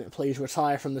stream, please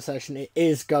retire from the session. It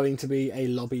is going to be a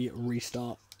lobby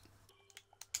restart.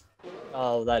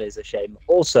 Oh, that is a shame.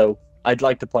 Also, I'd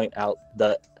like to point out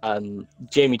that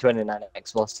Jamie29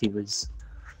 Xbox, he was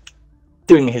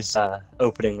doing his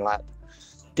opening lap,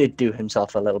 did do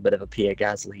himself a little bit of a Pierre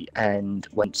Gasly and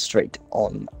went straight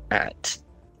on at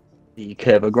the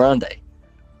Curva Grande.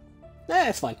 Yeah,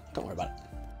 it's fine. Don't worry about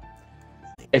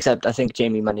it. Except I think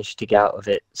Jamie managed to get out of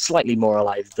it slightly more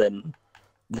alive than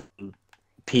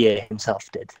Pierre himself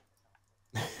did.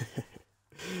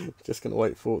 Just going to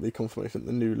wait for the confirmation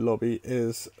that the new lobby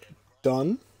is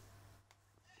done.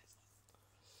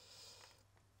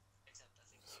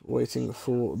 Just waiting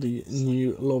for the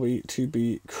new lobby to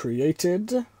be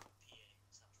created.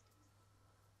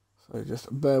 So just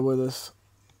bear with us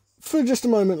for just a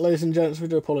moment, ladies and gents. We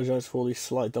do apologise for the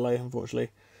slight delay,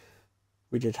 unfortunately.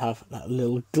 We did have that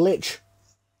little glitch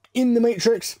in the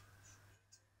Matrix.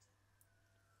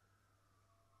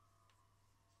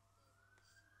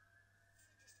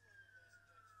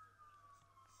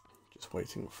 Just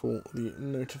waiting for the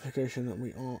notification that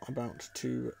we are about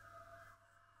to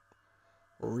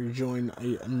rejoin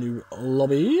a new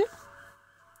lobby.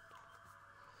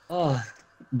 Oh,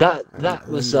 that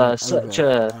was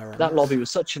that lobby was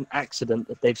such an accident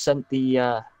that they've sent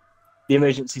the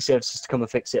emergency services to come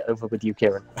and fix it over with you,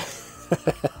 Kieran.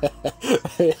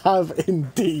 They have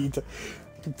indeed. You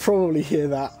can probably hear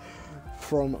that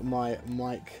from my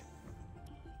mic.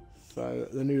 So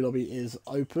the new lobby is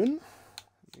open.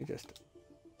 Let me just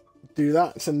do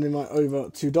that. Send the invite over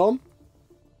to Dom.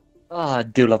 Ah, I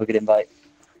do love a good invite.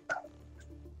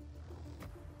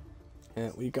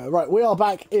 There we go. Right, we are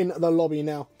back in the lobby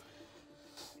now.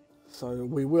 So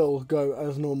we will go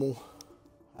as normal,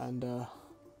 and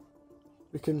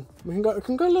we can go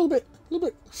a little bit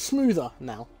smoother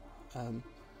now, a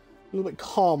little bit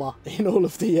calmer in all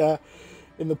of the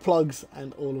in the plugs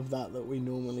and all of that we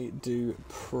normally do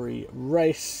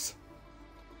pre-race,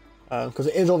 because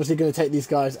it is obviously going to take these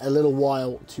guys a little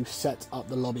while to set up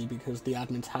the lobby, because the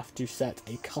admins have to set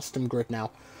a custom grid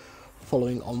now,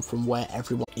 following on from where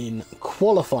everyone in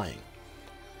qualifying.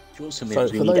 Which also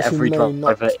means we need every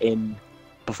driver in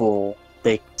before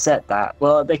they set that.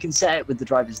 Well, they can set it with the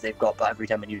drivers they've got, but every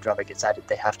time a new driver gets added,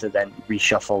 they have to then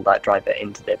reshuffle that driver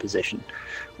into their position,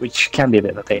 which can be a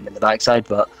bit of a pain in the backside,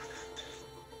 but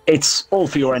it's all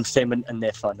for your entertainment and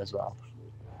their fun as well.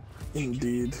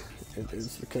 Indeed, it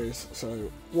is the case.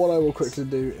 So what I will quickly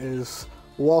do is,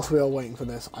 whilst we are waiting for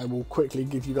this, I will quickly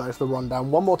give you guys the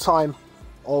rundown one more time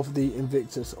of the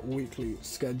Invictus weekly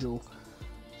schedule,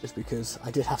 just because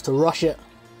I did have to rush it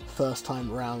first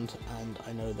time round, and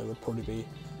I know there would probably be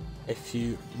a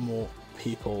few more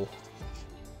people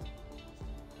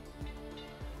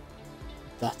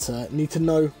that need to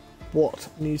know what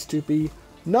needs to be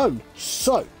known.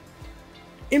 So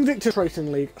Invictus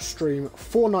Racing League stream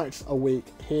 4 nights a week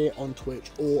here on Twitch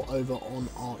or over on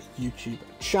our YouTube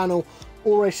channel.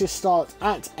 All races start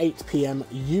at 8 PM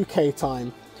UK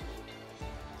time,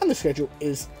 and the schedule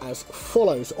is as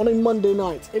follows. On a Monday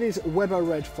night, it is Weber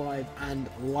Red 5 and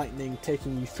Lightning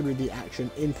taking you through the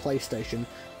action in PlayStation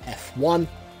F1.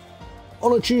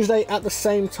 On a Tuesday, at the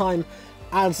same time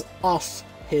as us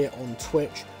here on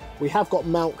Twitch, we have got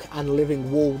Malk and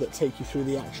Livingwall that take you through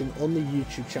the action on the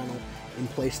YouTube channel in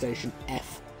PlayStation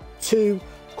F2.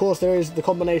 Of course, there is the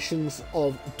combinations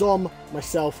of Dom,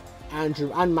 myself,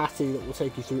 Andrew and Matty that will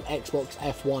take you through Xbox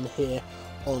F1 here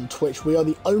on Twitch. We are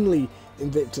the only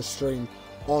Invictus stream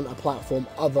on a platform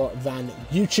other than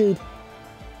YouTube,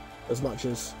 as much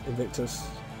as Invictus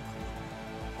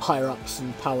higher-ups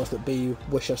and powers that be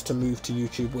wish us to move to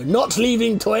YouTube. We're not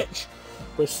leaving Twitch.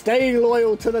 We're staying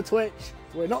loyal to the Twitch.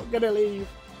 We're not going to leave.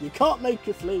 You can't make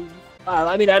us leave.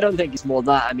 I mean, I don't think it's more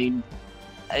that. I mean,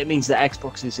 it means that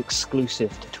Xbox is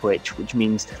exclusive to Twitch, which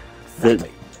means that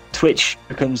Twitch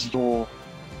becomes your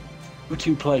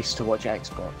go-to place to watch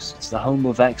Xbox. It's the home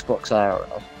of Xbox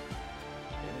IRL.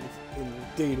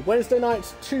 Indeed. Wednesday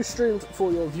nights, 2 streams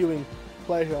for your viewing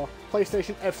pleasure.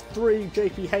 PlayStation F3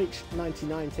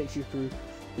 JPH99 takes you through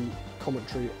the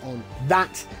commentary on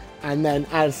that. And then,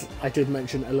 as I did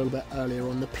mention a little bit earlier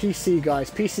on, the PC guys,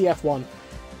 PC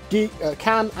F1,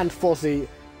 Cam and Fozzy,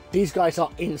 these guys are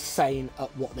insane at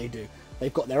what they do.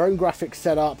 They've got their own graphics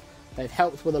set up. They've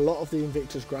helped with a lot of the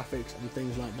Invictus graphics and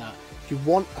things like that. If you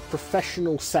want a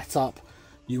professional setup,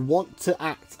 you want to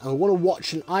act and want to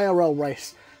watch an IRL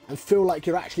race and feel like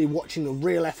you're actually watching a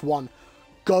real F1,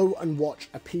 go and watch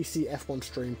a PC F1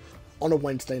 stream on a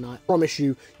Wednesday night. I promise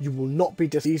you, you will not be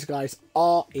disappointed. These guys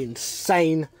are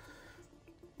insane.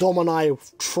 Dom and I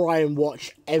try and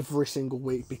watch every single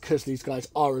week because these guys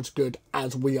are as good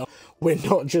as we are. We're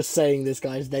not just saying this,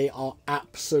 guys. They are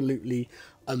absolutely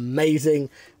amazing.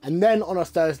 And then on a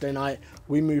Thursday night,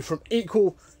 we move from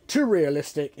equal to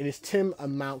realistic. It is Tim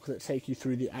and Malk that take you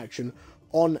through the action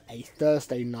on a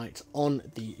Thursday night on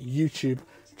the YouTube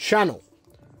channel.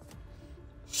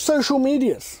 Social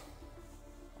medias.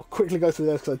 I'll quickly go through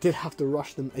those because I did have to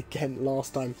rush them again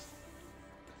last time.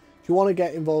 If you want to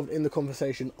get involved in the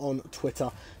conversation on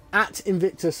Twitter, at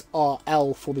Invictus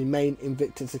RL for the main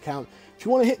Invictus account. If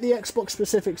you want to hit the Xbox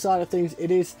specific side of things,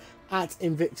 it is at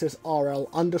Invictus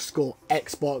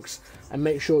RL_Xbox, and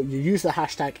make sure you use the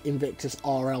hashtag Invictus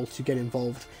RL to get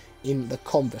involved in the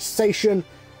conversation.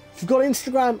 If you've got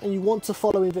Instagram and you want to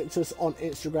follow Invictus on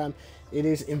Instagram, it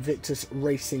is Invictus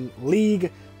Racing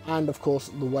League, and of course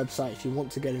the website if you want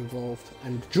to get involved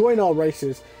and join our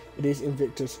races, it is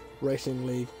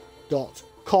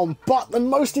invictusracingleague.com. But the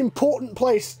most important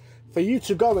place for you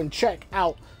to go and check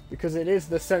out, because it is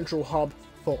the central hub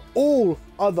for all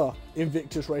other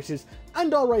Invictus races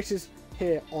and our races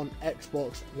here on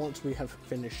Xbox. Once we have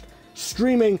finished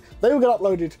streaming, they will get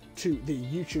uploaded to the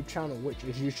YouTube channel, which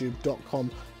is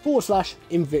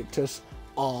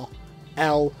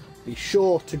youtube.com/InvictusRL. Be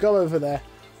sure to go over there,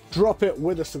 drop it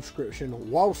with a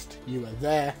subscription whilst you are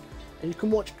there, and you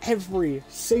can watch every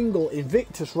single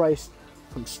Invictus race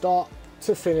from start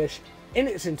to finish in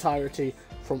its entirety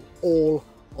from all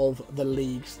of the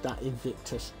leagues that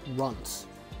Invictus runs.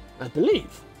 I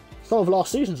believe some of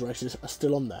last season's races are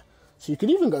still on there, so you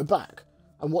could even go back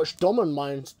and watch Dom and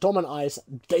I's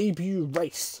debut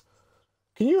race.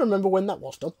 Can you remember when that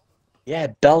was, Dom? Yeah,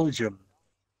 Belgium.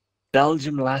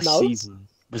 Belgium last season.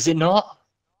 Was it not?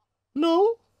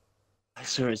 No. I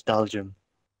swear it's Belgium.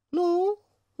 No.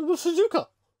 It was Suzuka.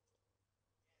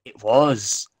 It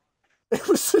was. It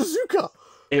was Suzuka.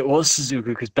 It was Suzuka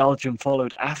because Belgium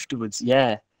followed afterwards,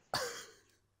 yeah.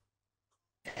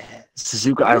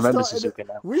 Suzuka, I remember Suzuka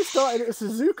now. We started at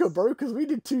Suzuka, bro, because we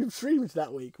did 2 streams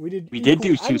that week. We did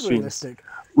do 2 streams.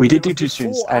 We did do 2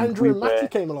 streams, and Andrew and Matthew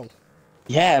came along.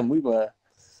 Yeah, and we were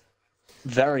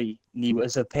very new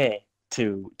as a pair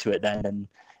to it then, and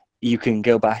you can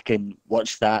go back and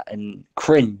watch that and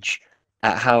cringe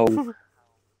at how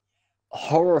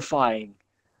horrifying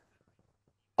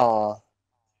our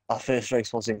first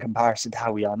race was in comparison to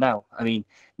how we are now. I mean,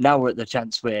 now we're at the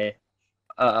chance where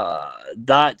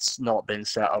that's not been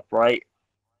set up right.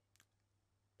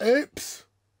 Oops.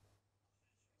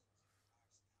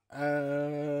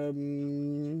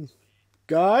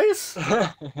 Guys?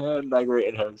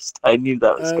 Migrated host. I knew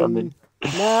that was coming.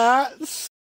 Mats?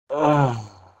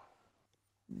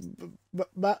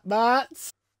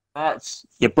 Mats? Mats?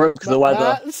 You broke the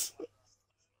weather.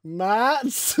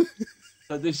 Mats?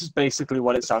 So this is basically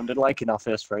what it sounded like in our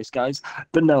first race, guys.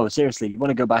 But no, seriously, you want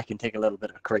to go back and take a little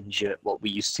bit of a cringe at what we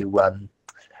used to run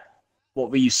in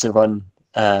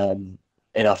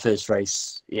our first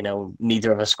race. You know,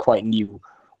 neither of us quite knew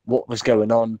what was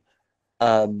going on.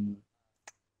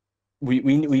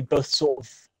 We both sort of.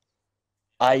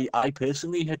 I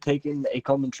personally had taken a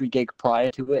commentary gig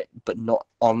prior to it, but not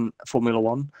on Formula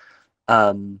One.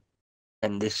 And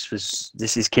this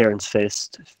is Kieran's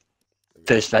first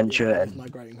venture. Yeah, and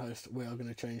migrating host, we are going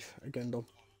to change again, Dom.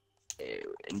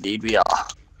 Indeed, we are.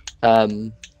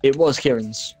 It was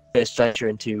Kieran's first venture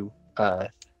into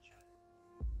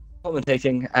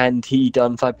commentating, and he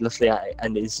done fabulously at it,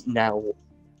 and is now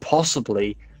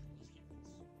possibly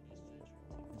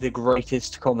the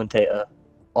greatest commentator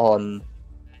on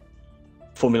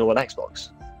Formula One Xbox.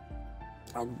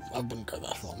 I wouldn't go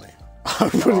that far, mate.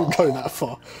 I wouldn't go that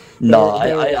far. No,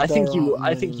 I think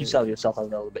you sell yourself a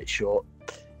little bit short.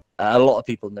 A lot of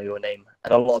people know your name,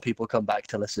 and a lot of people come back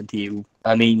to listen to you.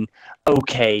 I mean,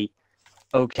 okay,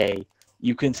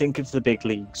 you can think of the big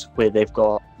leagues where they've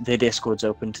got their Discords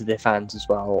open to their fans as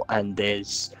well, and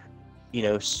there's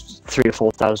 3,000 or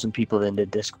 4,000 people in the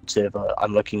Discord server.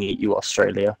 I'm looking at you,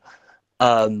 Australia.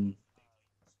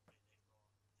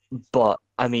 But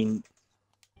I mean,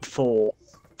 for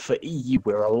EU,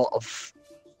 where a lot of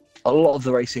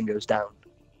the racing goes down,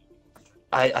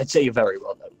 I'd say you're very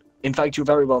well known. In fact, you're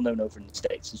very well known over in the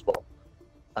States as well,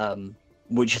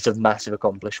 which is a massive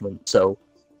accomplishment. So,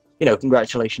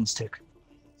 congratulations to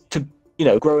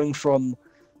growing from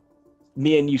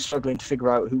me and you struggling to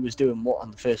figure out who was doing what on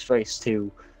the first race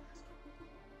to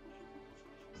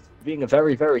being a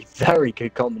very, very, very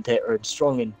good commentator and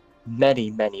strong in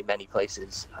many, many, many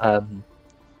places.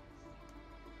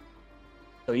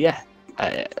 So yeah,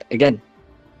 again,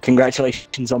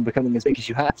 congratulations on becoming as big as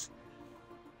you have.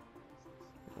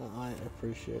 I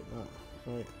appreciate that.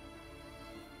 Right.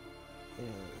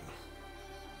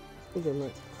 Okay,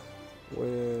 mate.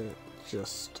 We're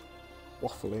just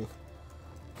waffling.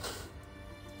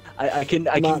 I can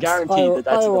guarantee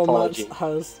that's an apology.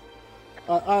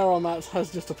 IRL Mats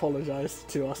has just apologised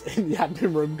to us in the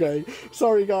admin room going,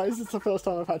 sorry guys, it's the first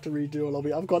time I've had to redo a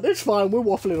lobby. I've gone, it's fine, we're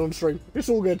waffling on stream. It's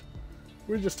all good.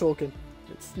 We're just talking.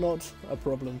 It's not a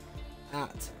problem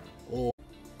at all.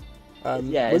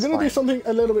 Yeah, we're going to do something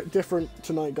a little bit different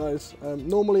tonight, guys.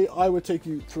 Normally, I would take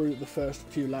you through the first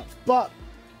few laps, but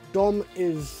Dom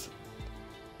is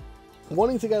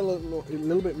wanting to get a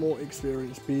little bit more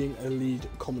experience being a lead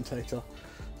commentator.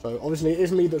 So obviously, it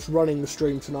is me that's running the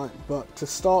stream tonight. But to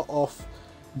start off,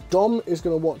 Dom is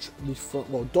going to watch the front.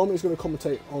 Well, Dom is going to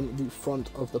commentate on the front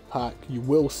of the pack. You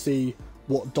will see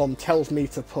what Dom tells me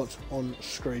to put on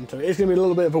screen. So it's going to be a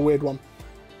little bit of a weird one,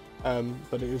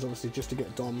 but it is obviously just to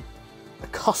get Dom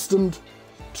accustomed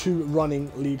to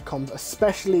running lead comms,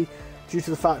 especially due to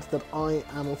the fact that I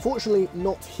am unfortunately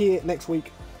not here next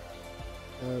week.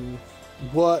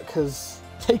 Work has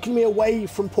taken me away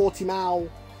from Portimao,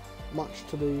 much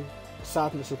to the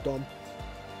sadness of Dom.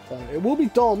 So it will be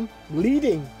Dom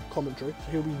leading commentary,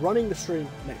 so he'll be running the stream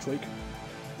next week.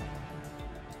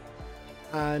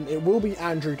 And it will be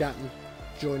Andrew Gatton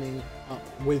joining up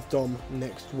with Dom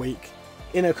next week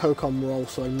in a co-com role,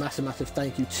 so massive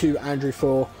thank you to Andrew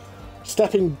for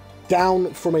stepping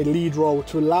down from a lead role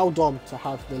to allow Dom to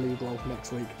have the lead role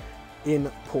next week in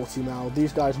Portimao.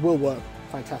 These guys will work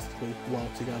fantastically well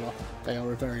together. They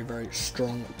are a very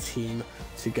strong team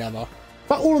together.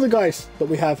 But all of the guys that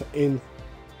we have in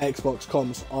Xbox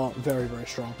comms are very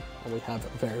strong, and we have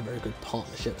very good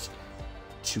partnerships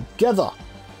together.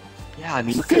 Yeah, I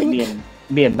mean, look at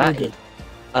me and Matty.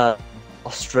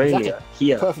 Australia, exactly.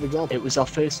 Here, perfect example. It was our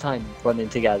first time running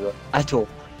together at all,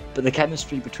 but the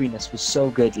chemistry between us was so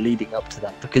good leading up to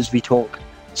that, because we talk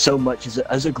so much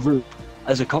as a group,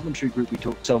 as a commentary group. We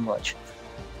talk so much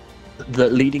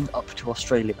that leading up to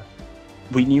Australia,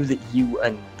 we knew that you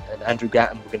and Andrew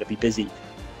Gatton were going to be busy,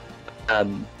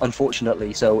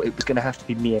 unfortunately, so it was going to have to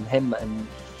be me and him, and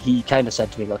he kind of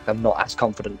said to me, look, I'm not as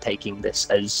confident taking this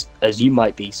as you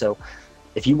might be, so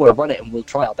if you want to run it, and we'll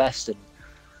try our best. And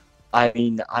I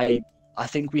mean, I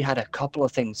think we had a couple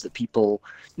of things that people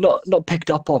not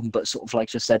picked up on, but sort of like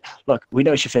just said, look, we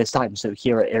know it's your first time, so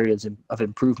here are areas of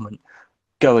improvement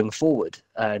going forward.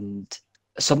 And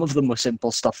some of them were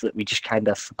simple stuff that we just kind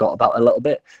of forgot about a little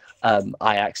bit.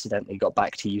 I accidentally got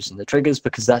back to using the triggers,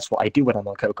 because that's what I do when I'm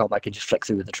on CoCom. I can just flick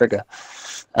through with the trigger.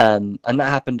 And that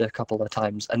happened a couple of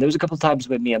times. And there was a couple of times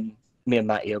where me and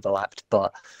Matty overlapped,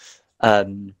 but I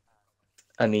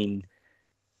mean,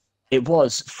 it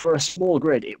was, for a small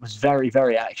grid, it was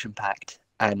very action-packed,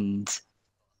 and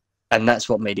that's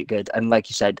what made it good. And like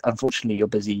you said, unfortunately, you're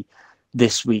busy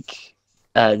next week,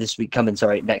 and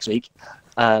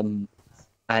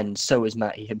so is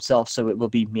Matty himself, so it will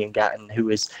be me and Gatton, who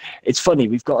is... It's funny,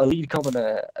 we've got a lead com and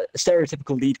a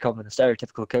stereotypical lead com and a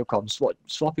stereotypical co-com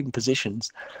swapping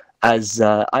positions, as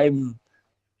I'm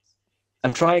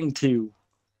trying to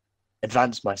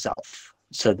advance myself,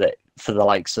 so that for the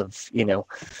likes of, you know,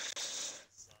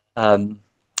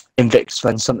 Invictus,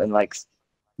 when something like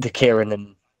the Kieran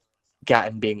and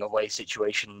Gatton being away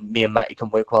situation, me and Matty can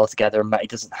work well together, and Matty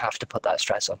doesn't have to put that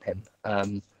stress on him.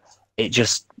 It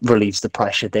just relieves the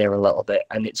pressure there a little bit,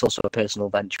 and it's also a personal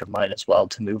venture of mine as well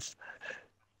to move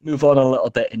on a little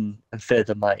bit and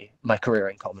further my career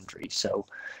in commentary. So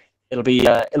it'll be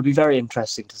very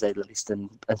interesting, to say the least, and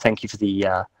thank you for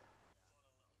the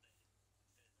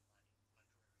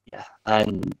yeah,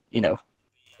 and you know,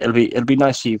 it'll be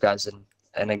nice for you guys,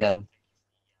 and again,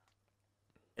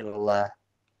 it'll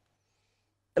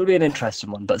be an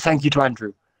interesting one. But thank you to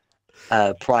Andrew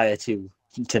prior to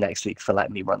next week for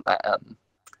letting me run that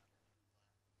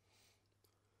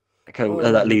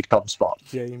that lead com spot.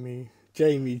 Jamie,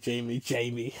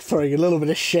 throwing a little bit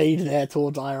of shade there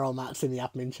towards IRL Mats in the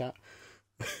admin chat.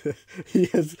 he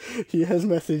has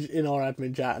messaged in our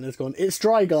admin chat and has gone, "It's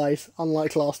dry, guys,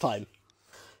 unlike last time."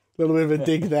 A little bit of a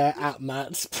dig there at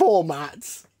Mats. Poor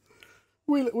Mats.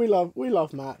 We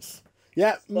love Mats.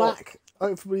 Yeah, Mac.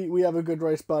 Hopefully we have a good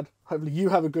race, bud. Hopefully you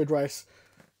have a good race.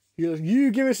 You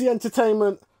give us the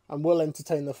entertainment, and we'll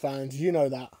entertain the fans. You know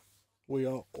that. We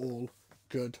are all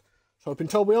good. So I've been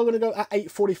told we are going to go at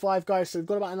 8:45, guys. So we've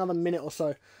got about another minute or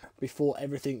so before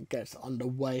everything gets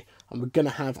underway, and we're going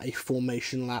to have a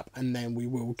formation lap, and then we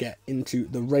will get into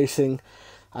the racing.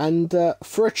 And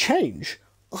for a change,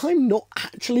 I'm not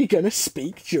actually going to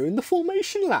speak during the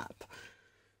formation lap.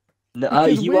 No,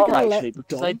 you are actually,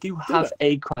 because I do have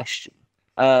a question.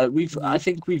 I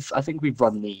think we've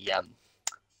run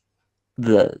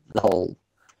the whole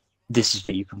 "this is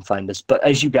where you can find us," but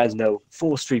as you guys know,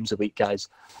 4 streams a week, guys.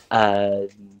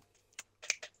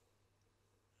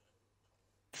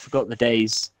 Forgot the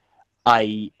days.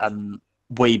 I am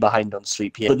way behind on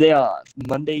sleep here, but they are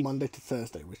Monday to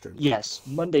Thursday. We stream. Yes,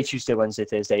 Monday, Tuesday, Wednesday,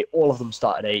 Thursday. All of them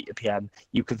start at 8 p.m.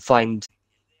 You can find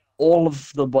all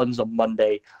of the ones on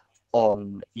Monday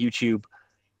on YouTube.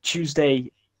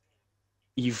 Tuesday,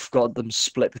 you've got them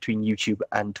split between YouTube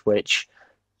and Twitch.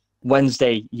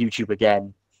 Wednesday, YouTube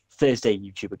again. Thursday,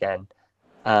 YouTube again.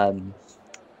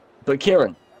 But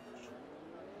Kieran,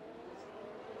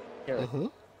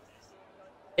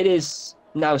 it is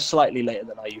now slightly later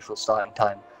than our usual starting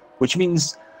time, which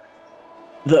means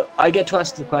that I get to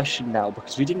ask the question now,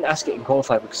 because we didn't ask it in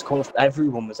qualifying, because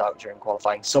everyone was out during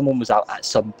qualifying. Someone was out at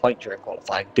some point during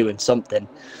qualifying doing something.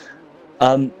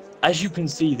 As you can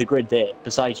see the grid there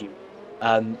beside you,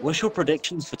 what's your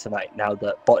predictions for tonight now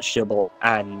that Botch Dribble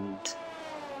and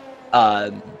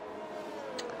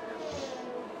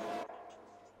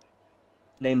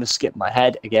name has skipped my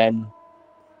head again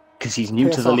because he's new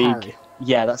to the league. Harry.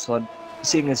 Yeah, that's one.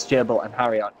 Seeing as Dribble and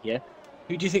Harry aren't here,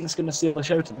 who do you think is going to steal the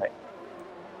show tonight?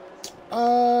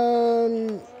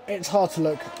 It's hard to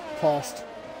look past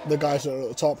the guys that are at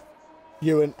the top.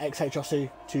 Ewan, ex-HRC,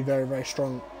 two very, very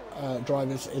strong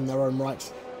drivers in their own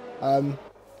rights.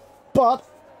 But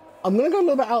I'm going to go a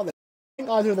little bit out there. I think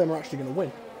either of them are actually going to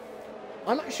win.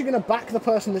 I'm actually going to back the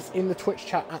person that's in the Twitch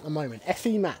chat at the moment,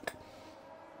 FE Mac.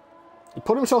 He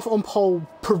put himself on pole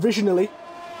provisionally.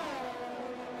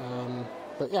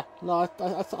 But yeah, no,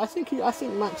 I think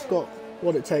Mac's got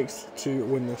what it takes to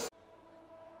win this.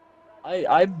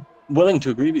 I'm willing to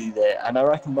agree with you there, and I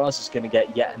reckon Mars is going to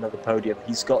get yet another podium.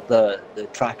 He's got the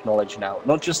track knowledge now,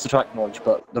 not just the track knowledge,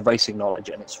 but the racing knowledge,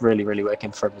 and it's really, really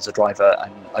working for him as a driver.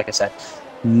 And like I said,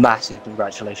 massive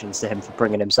congratulations to him for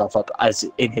bringing himself up as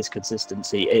in his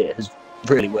consistency. It has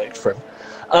really worked for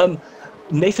him.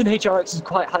 Nathan HRX is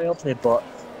quite high up there, but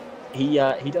he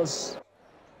does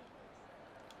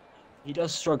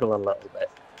struggle a little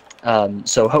bit.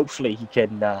 So hopefully he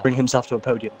can bring himself to a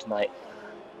podium tonight.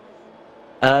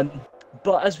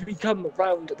 But as we come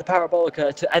round the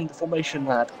Parabolica to end the Formation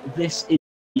Lab, this is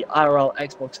the IRL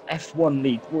Xbox F1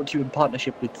 League, brought to you in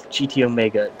partnership with GT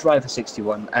Omega,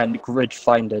 Driver61 and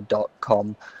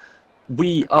GridFinder.com.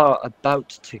 We are about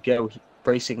to go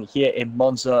racing here in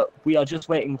Monza. We are just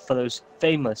waiting for those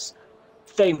famous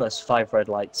 5 red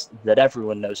lights that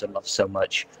everyone knows and loves so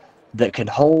much, that can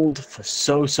hold for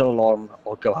so long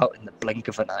or go out in the blink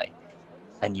of an eye.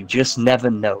 And you just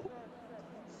never know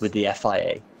with the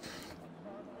FIA.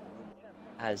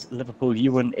 As Liverpool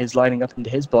Ewan is lining up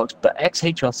into his box, but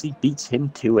XHRC beats him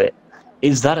to it.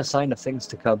 Is that a sign of things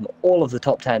to come? All of the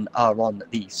top 10 are on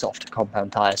the soft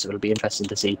compound tyre, so it'll be interesting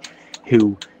to see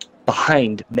who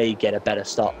behind may get a better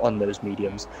start on those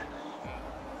mediums.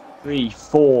 3,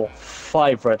 4,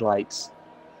 5 red lights.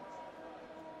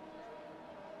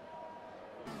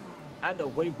 And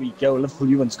away we go. Liverpool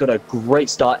Ewan's got a great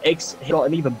start. X got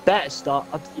an even better start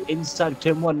up the inside of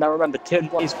turn 1. Now remember, turn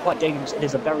 1 is quite dangerous. It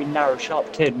is a very narrow,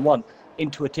 sharp turn 1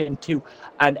 into a turn 2.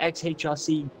 And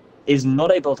XHRC is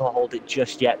not able to hold it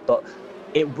just yet, but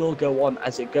it will go on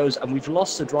as it goes. And we've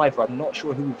lost the driver. I'm not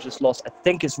sure who we've just lost. I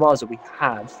think it's Raza we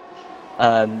have.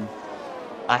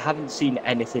 I haven't seen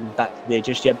anything back there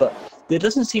just yet, but there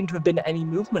doesn't seem to have been any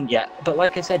movement yet. But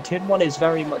like I said, turn 1 is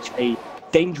very much a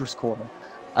dangerous corner.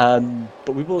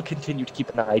 But we will continue to keep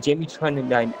an eye. Jamie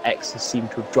 29X has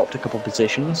seemed to have dropped a couple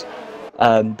positions,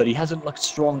 but he hasn't looked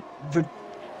strong,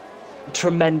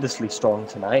 tremendously strong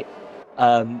tonight.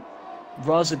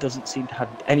 Raza doesn't seem to have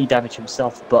any damage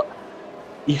himself, but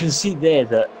you can see there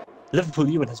that Liverpool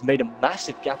Ewan has made a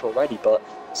massive gap already, but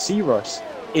Cirrus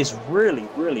is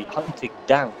really hunting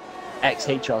down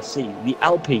XHRC, the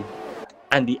Alpine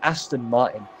and the Aston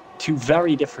Martin, two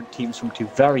very different teams from two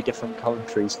very different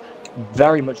countries,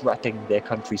 very much repping their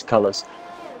country's colours.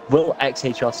 Will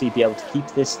XHRC be able to keep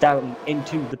this down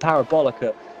into the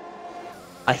Parabolica?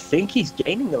 I think he's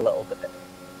gaining a little bit.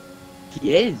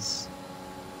 He is.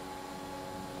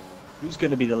 Who's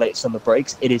going to be the latest on the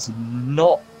brakes? It is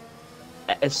not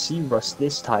a Cirrus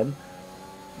this time.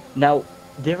 Now,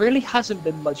 there really hasn't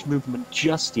been much movement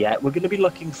just yet. We're going to be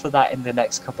looking for that in the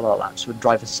next couple of laps when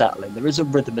drivers settle in. There is a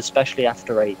rhythm, especially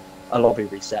after a lobby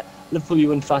reset. Liverpool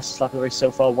Ewan fastest lap of the race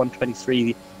so far,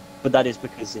 1:23, but that is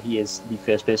because he is the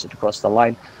first person to cross the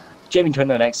line. Jamie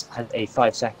 29X had a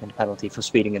 5-second penalty for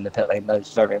speeding in the pit lane. That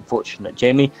is very unfortunate,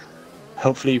 Jamie.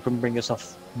 Hopefully you can bring us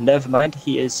off. Never mind,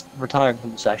 he is retiring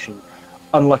from the session.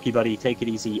 Unlucky, buddy. Take it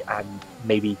easy, and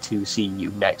maybe to see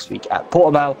you next week at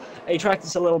Portimao, a track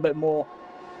that's a little bit more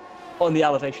on the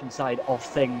elevation side of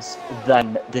things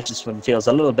than this one. Feels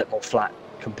a little bit more flat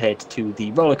compared to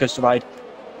the roller coaster ride.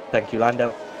 Thank you,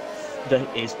 Lando.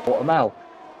 That is Portimao.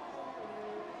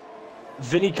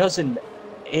 Vinny Cousin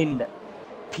in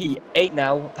P8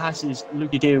 now passes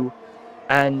Lucky Doo,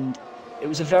 and it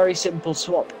was a very simple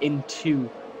swap into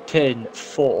turn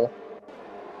 4,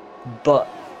 but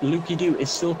Lucky Doo is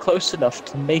still close enough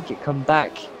to make it come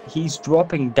back. He's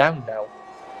dropping down now.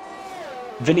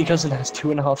 Vinny Cousin has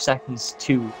 2.5 seconds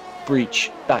to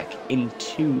breach back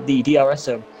into the DRS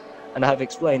zone. And I have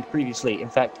explained previously, in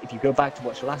fact, if you go back to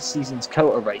watch last season's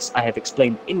Kota race, I have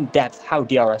explained in depth how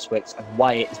DRS works and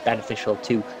why it is beneficial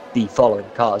to the following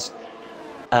cars.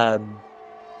 But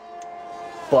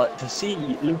to see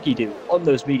Lukey do on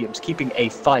those mediums, keeping a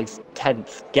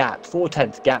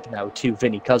 4/10 gap now to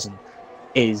Vinny Cousin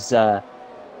is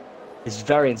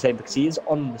very insane because he is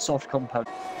on the soft compound.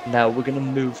 Now we're going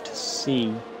to move to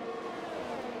see.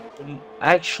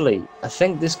 Actually, I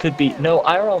think this could be no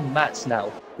IRL Mats now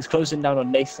is closing down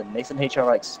on Nathan. Nathan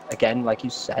HRX again, like you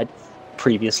said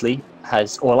previously,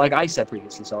 like I said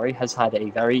previously, sorry, has had a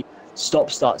very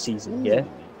stop-start season here.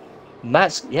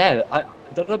 Matt's, yeah, I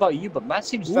don't know about you, but Matt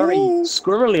seems very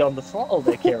squirrely on the throttle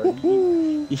there,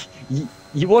 Kieran.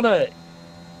 You wanna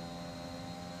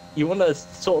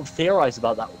sort of theorize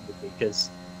about that one with me, because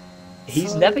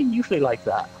he's never usually like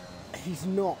that. He's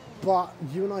not, but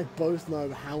you and I both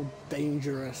know how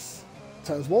dangerous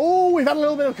turns. Whoa, we've had a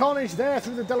little bit of carnage there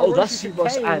through the Delaware. Oh, that's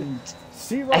C-Ross and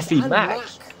Effie Mac.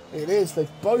 It is.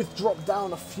 They've both dropped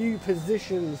down a few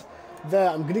positions there.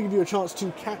 I'm going to give you a chance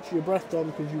to catch your breath, Dom,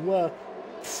 because you were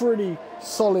pretty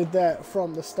solid there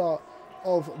from the start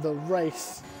of the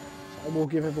race. And we'll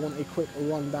give everyone a quick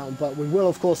rundown, but we will,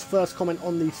 of course, first comment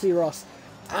on the C-Ross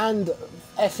and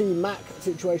Effie Mac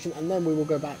situation, and then we will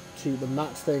go back to the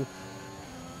Mats thing.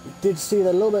 We did see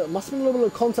that must have been a little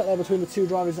bit of contact there between the two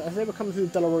drivers as they were coming through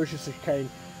the De La Rocha chicane,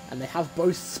 and they have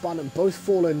both spun and both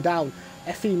fallen down.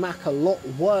 Effie Mac a lot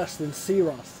worse than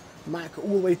C-Ross. Mac all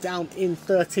the way down in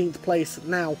 13th place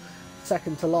now,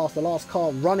 second to last. The last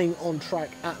car running on track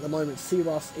at the moment.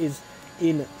 C-Ross is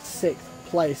in 6th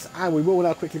place, and we will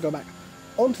now quickly go back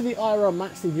onto the IRL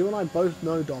Mats thing. You and I both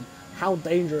know, Dom, how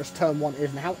dangerous turn 1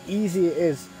 is and how easy it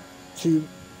is to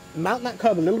mount that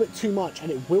curb a little bit too much,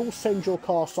 and it will send your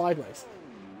car sideways.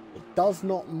 It does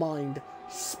not mind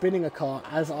spinning a car,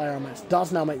 as IRL Mats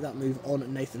does now make that move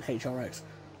on Nathan HRX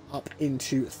up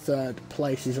into 3rd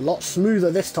place. He's a lot smoother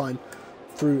this time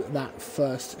through that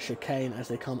first chicane as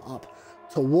they come up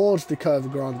towards the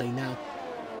Curva Grande now.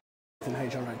 Nathan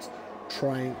HRX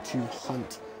trying to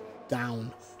hunt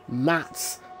down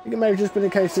Mats. I think it may have just been a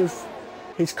case of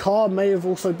his car may have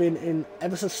also been in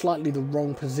ever so slightly the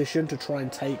wrong position to try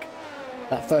and take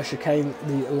that first chicane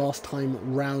the last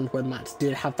time round, when Mats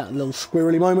did have that little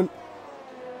squirrely moment.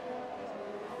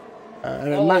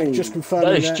 And then Mac just confirming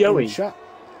that is Joey. In chat.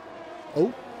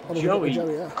 Oh, Joey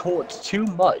caught too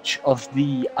much of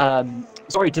the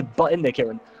sorry to butt in there,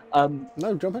 Kieran.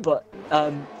 No, jump in. But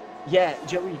yeah,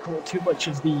 Joey caught too much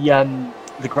of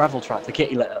the gravel trap, the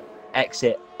kitty litter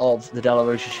exit of the De La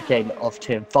Rocha chicane of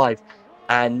turn 5,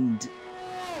 and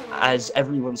as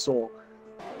everyone saw,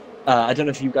 I don't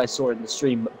know if you guys saw it in the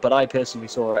stream, but I personally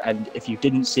saw it, and if you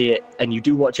didn't see it and you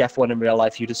do watch F1 in real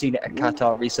life, you'd have seen it at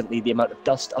Qatar recently, the amount of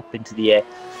dust up into the air.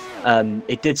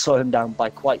 It did slow him down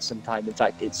by quite some time. In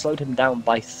fact, it slowed him down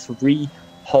by 3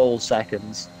 whole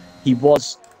seconds. He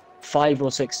was 5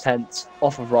 or 6 tenths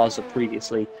off of Raza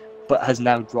previously, but has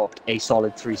now dropped a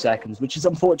solid 3 seconds, which is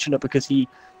unfortunate because he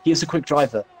is a quick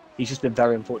driver. He's just been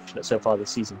very unfortunate so far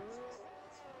this season.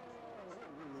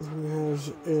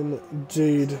 Yes,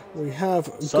 indeed. We have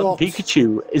Sun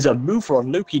Pikachu is a mover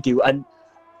on Lukey Doo, and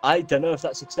I don't know if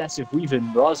that's excessive weaving.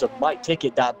 Raza might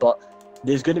ticket that, but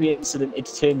there's going to be an incident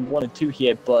into turn 1 and 2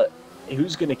 here, but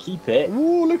who's going to keep it?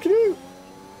 Ooh, look at you!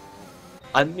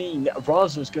 I mean,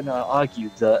 Raza's going to argue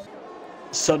that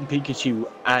Sun Pikachu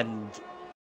and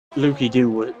Lukey Doo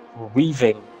were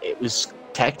weaving. It was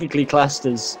technically classed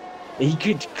as... He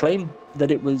could claim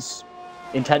that it was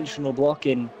intentional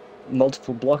blocking,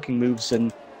 multiple blocking moves,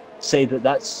 and say that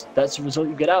that's the result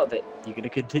you get out of it. You're going to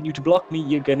continue to block me,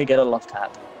 you're going to get a love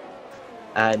tap.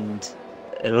 And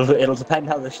it'll depend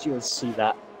how the stewards see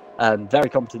that. Very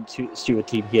competent steward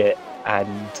team here,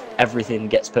 and everything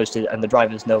gets posted and the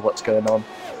drivers know what's going on.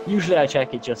 Usually I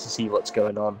check it just to see what's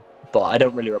going on, but I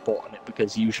don't really report on it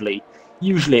because usually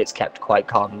it's kept quite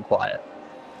calm and quiet.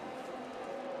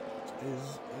 It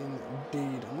is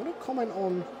indeed. I'm going to comment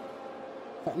on...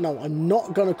 No, I'm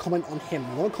not going to comment on him.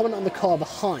 I'm going to comment on the car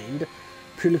behind,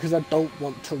 purely because I don't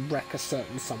want to wreck a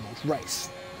certain someone's race.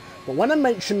 But when I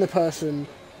mention the person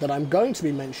that I'm going to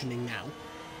be mentioning now,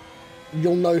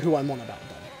 you'll know who I'm on about,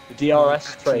 Don. The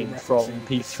DRS train from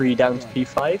P3 down to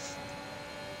P5?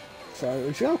 So,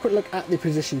 if you have a quick look at the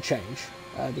position change,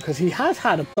 because he has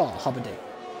had a start, Hubbard,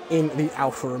 in the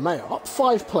Alfa Romeo, up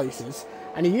 5 places,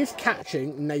 and he is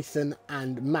catching Nathan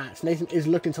and Matt. Nathan is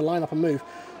looking to line up a move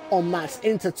on Matt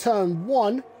into turn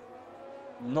 1.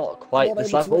 Not quite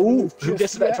this level. Ooh, who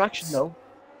gets a bit of traction though?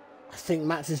 I think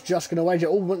Mats is just going to wedge it.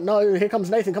 Oh, no, here comes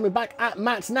Nathan coming back at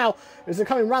Mats now. As they're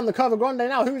coming round the Curva Grande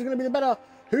now. Who's going to be the better?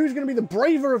 Who's going to be the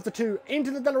braver of the two?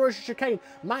 Into the De La Rocha chicane.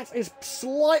 Mats is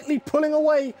slightly pulling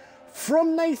away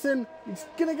from Nathan. He's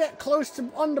going to get close to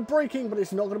under braking, but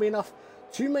it's not going to be enough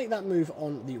to make that move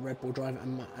on the Red Bull driver.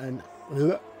 And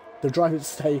the drivers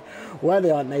stay where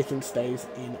they are. Nathan stays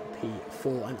in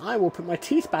P4. And I will put my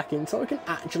teeth back in so I can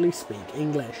actually speak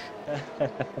English.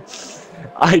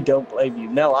 I don't blame you.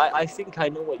 No, I think I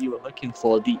know what you were looking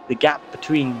for. The gap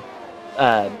between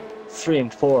 3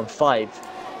 and 4 and 5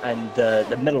 and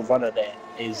the middle runner there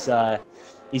is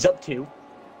he's up 2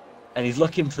 and he's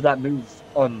looking for that move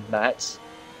on Mats.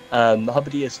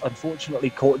 Hubbardie is unfortunately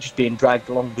caught just being dragged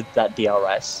along with that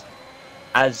DRS,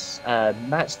 as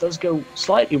Mats does go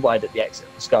slightly wide at the exit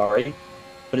of the Scari,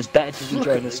 but it's better to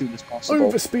rejoin as soon as possible.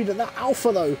 Overspeed at that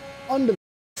Alpha though, under the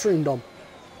stream, Dom.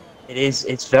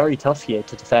 It's very tough here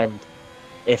to defend.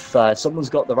 If someone's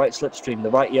got the right slipstream, the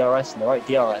right ERS and the right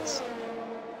DRS,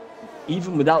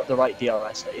 even without the right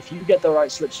DRS, if you get the right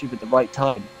slipstream at the right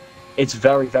time, it's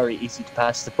very, very easy to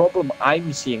pass. The problem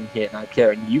I'm seeing here now,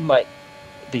 Kieran, you might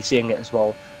be seeing it as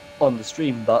well on the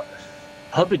stream, but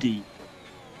Hubbardie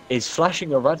is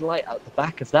flashing a red light out the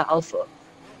back of that Alpha.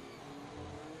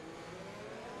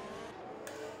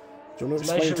 Do you want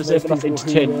to Make sure explain there's enough into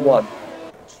turn 1.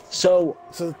 So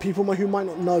the people who might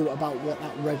not know about what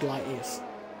that red light is,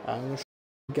 I'm going to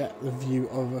get the view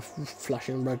of a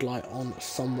flashing red light on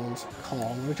someone's car.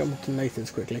 I'm going to jump up to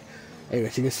Nathan's quickly. Anyway,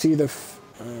 so you can see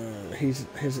his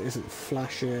isn't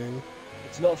flashing.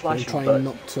 It's not flashing, I'm trying but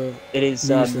not to it is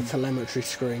use the telemetry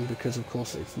screen because, of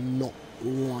course, it's not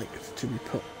liked to be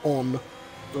put on.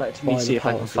 Let me see if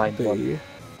I can find one.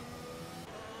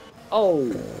 Oh,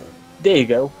 there you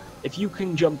go. If you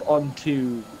can jump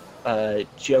onto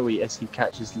Joey as he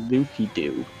catches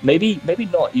Loopy-Doo. Maybe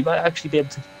not. You might actually be able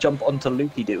to jump onto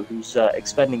Loopy-Doo, who's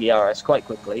expending ERS quite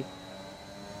quickly.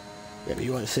 Yeah, but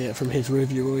you won't see it from his rear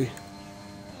view, will you?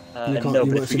 No,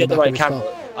 but if we get the right camera...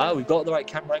 Ah, we've got the right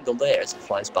camera angle there as it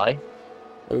flies by.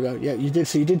 There we go. Yeah, you did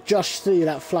see. You did just see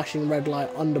that flashing red light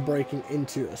under braking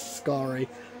into a Scari.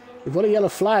 We've got a yellow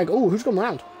flag. Oh, who's gone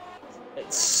round?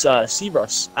 It's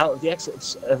Searuss out of the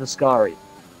exits of a Scari.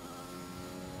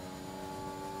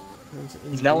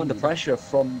 He's now under pressure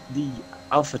from the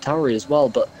Alpha Tauri as well,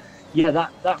 but yeah,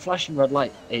 that flashing red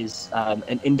light is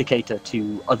an indicator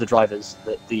to other drivers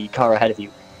that the car ahead of you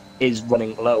is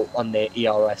running low on their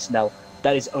ERS. Now,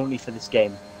 that is only for this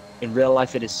game. In real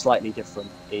life, it is slightly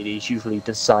different. It is usually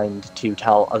designed to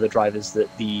tell other drivers that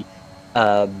the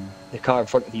car in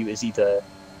front of you is either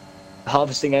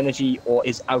harvesting energy or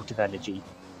is out of energy.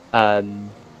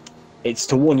 It's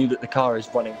to warn you that the car is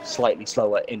running slightly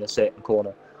slower in a certain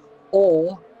corner.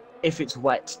 Or, if it's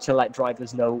wet, to let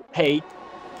drivers know, hey,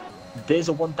 there's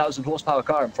a 1,000 horsepower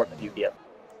car in front of you here.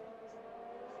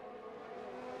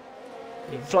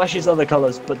 It flashes other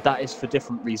colours, but that is for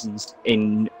different reasons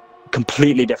in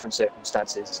completely different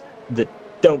circumstances that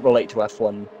don't relate to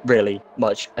F1 really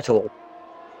much at all.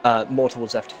 More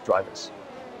towards F2 drivers.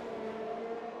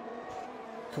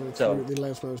 Coming through the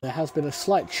layers, there has been a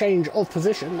slight change of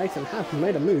position. Nathan has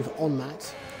made a move on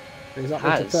that. He's up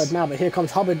into third now, but here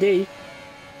comes Hubbardie.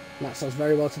 Matt does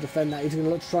very well to defend that. He's going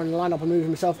to look to try and line up and move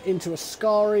himself into a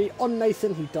Scari on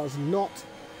Nathan. He does not.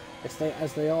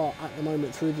 As they are at the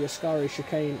moment through the Ascari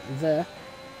chicane there.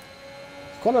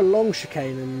 It's quite a long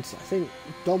chicane, and I think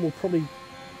Dom will probably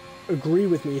agree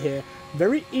with me here.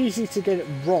 Very easy to get it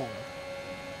wrong,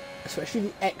 especially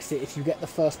the exit if you get the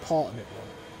first part of it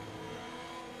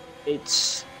wrong.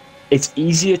 It's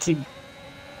easier to...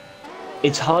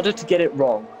 It's harder to get it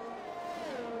wrong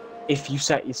if you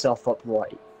set yourself up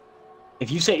right. If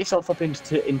you set yourself up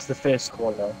into the first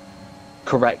corner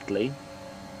correctly,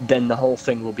 then the whole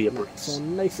thing will be a breeze. So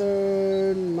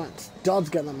Nathan, Matt does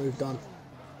get that move done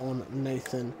on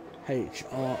Nathan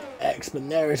HRX, but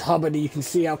there is Hubbardie. You can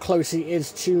see how close he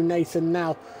is to Nathan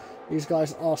now. These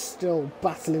guys are still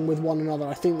battling with one another.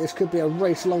 I think this could be a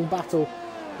race-long battle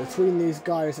between these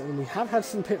guys, and we have had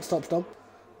some pit stops done.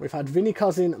 We've had Vinny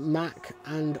Cousin, Mac,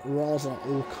 and Raza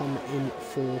all come in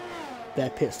for their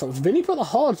pit stops. Vinny put the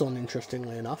hards on,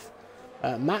 interestingly enough.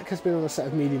 Mac has been on a set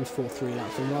of mediums for 3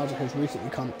 laps, and Raza has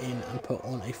recently come in and put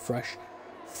on a fresh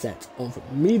set of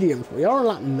mediums. We are on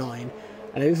lap 9,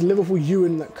 and it is Liverpool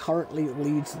Ewan that currently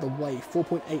leads the way.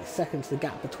 4.8 seconds the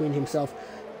gap between himself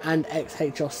and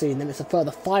XHRC, and then it's a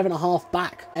further 5.5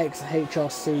 back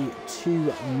XHRC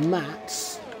to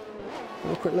Matt.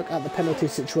 A quick look at the penalty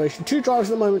situation. 2 drivers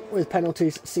at the moment with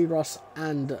penalties, Searuss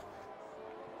and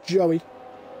Joey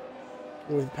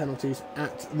with penalties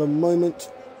at the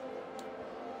moment.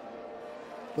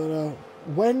 But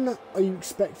When are you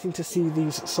expecting to see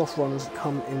these soft runs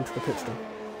come into the pit stop?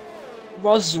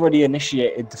 Roz has already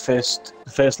initiated the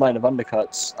first line of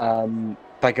undercuts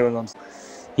by going on.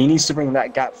 He needs to bring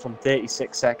that gap from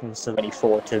 36 seconds to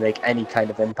 24 to make any kind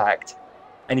of impact,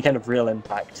 any kind of real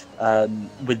impact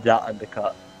with that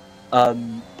undercut.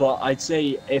 But I'd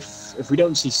say if we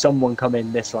don't see someone come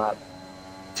in this lap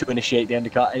to initiate the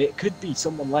undercut, and it could be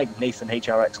someone like Nathan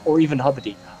HRX or even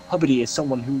Hubbard. Hubbard is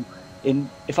someone who,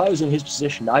 if I was in his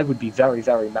position, I would be very,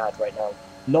 very mad right now,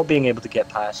 not being able to get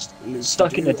past,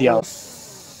 stuck in the DL.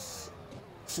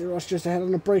 Siros just ahead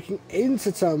on the braking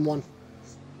into turn 1.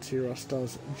 Siros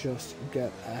does just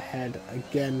get ahead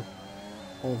again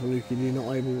of Lukidu,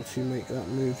 not able to make that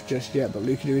move just yet, but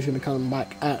Lukidu is going to come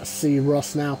back at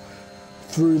Siros now,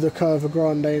 through the Curva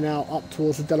Grande now, up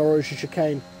towards the Della Rosa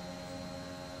chicane.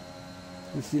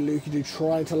 You see Lukidu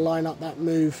trying to line up that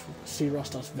move. Siros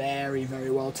does very,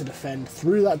 very well to defend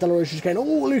through that Della Rosa chicane.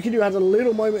 Oh, Lukidu has a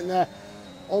little moment there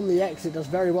on the exit, does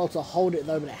very well to hold it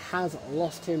though, but it has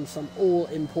lost him some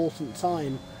all-important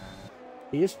time.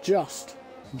 He is just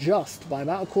by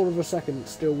about a quarter of a second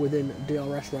still within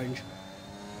DRS range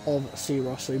of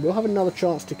Siros, so he will have another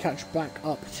chance to catch back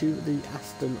up to the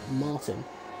Aston Martin.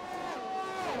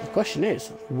 The question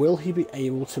is, will he be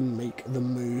able to make the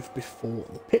move before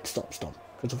the pit stop?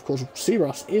 Because of course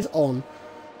Siros is on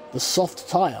the soft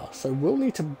tyre, so we'll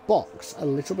need to box a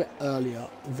little bit earlier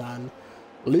than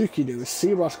Lukidu, as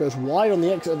Siros goes wide on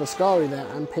the exit of Ascari there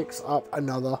and picks up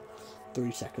another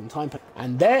 3-second time penalty.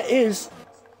 And there is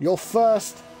your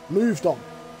first move, Dom,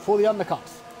 for the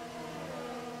undercuts.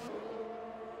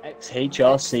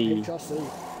 XHRC.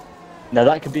 Now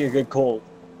that could be a good call.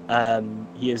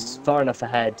 He is far enough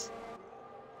ahead.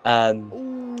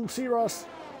 Ooh, Siros.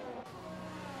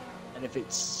 And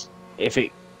if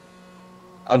it,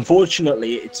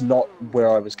 unfortunately, it's not where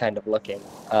I was kind of looking.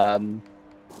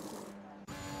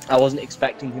 I wasn't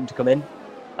expecting him to come in.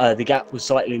 The gap was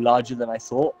slightly larger than I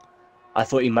thought. I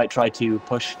thought he might try to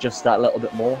push just that little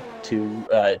bit more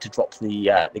to drop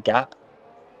the gap,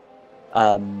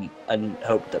 and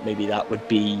hope that maybe that would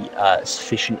be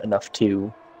sufficient enough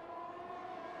to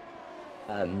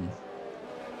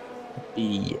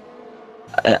be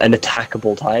an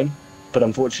attackable time. But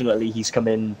unfortunately, he's come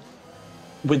in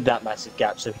with that massive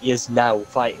gap, so he is now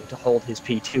fighting to hold his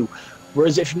P2.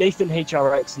 Whereas if Nathan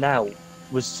HRX now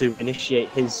was to initiate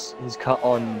his cut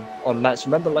on Mats,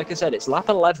 remember, like I said, it's lap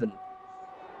 11.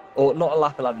 Or not a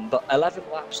lap 11, but 11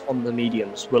 laps on the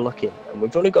mediums we're looking, and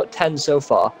we've only got 10 so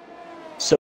far.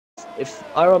 So if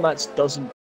IRL Mats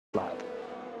doesn't lap,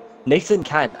 Nathan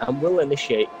can and will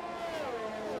initiate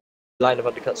line of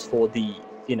undercuts for the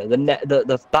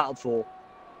the battle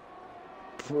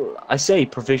for I say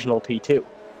provisional P2,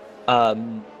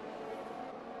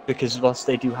 because whilst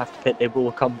they do have to pit, they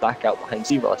will come back out behind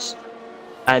Siros,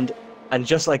 and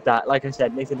just like that, like I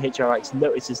said, Nathan HRX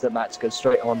notices that Mats goes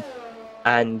straight on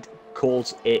and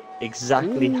calls it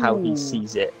exactly how he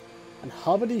sees it. And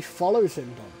Hubbard follows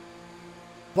him, Dom,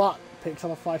 but picks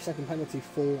up a 5-second penalty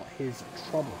for his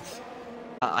troubles.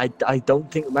 I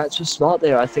don't think Mats was smart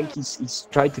there. I think he's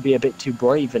tried to be a bit too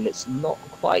brave, and it's not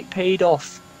quite paid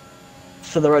off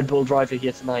for the Red Bull driver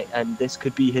here tonight, and this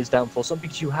could be his downfall. Some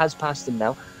Pikachu has passed him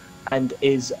now, and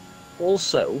is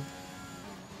also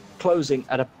closing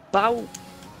at about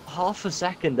half a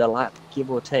second a lap, give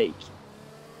or take,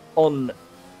 on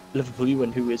Liverpool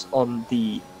Ewan, who is on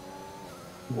the...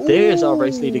 There's our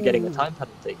race leader getting a time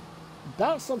penalty.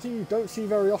 That's something you don't see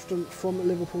very often from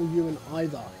Liverpool Ewan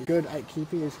either. He's good at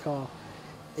keeping his car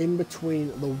in between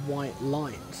the white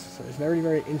lines. So it's very,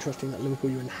 very interesting that Liverpool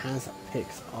Ewan has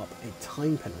picked up a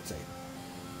time penalty.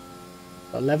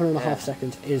 11.5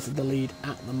 seconds is the lead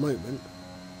at the moment.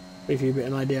 Give you a bit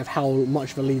of an idea of how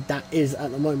much of a lead that is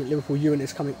at the moment. Liverpool Ewan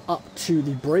is coming up to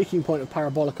the breaking point of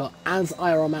Parabolica as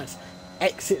IRL Mats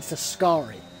exits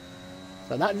Ascari.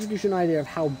 So that just gives you an idea of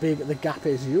how big the gap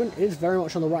is. Ewan is very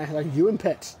much on the right hand side. Ewan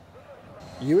pits.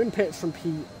 Ewan pits from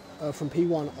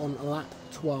P1 on lap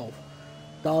 12.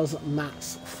 Does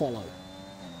Mats follow?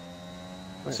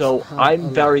 So I'm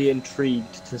very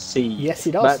intrigued to see. Yes,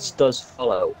 he does. Mats does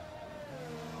follow,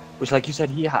 which, like you said,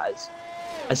 he has.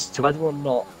 As to whether or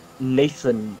not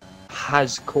Nathan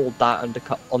has called that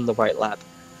undercut on the right lap.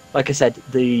 Like I said,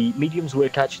 the mediums were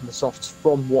catching the softs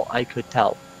from what I could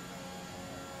tell.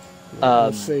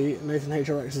 We'll see. Nathan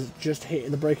HRX is just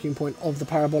hitting the breaking point of the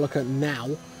Parabolica now.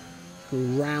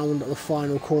 Round the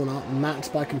final corner. Mats,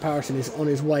 by comparison, is on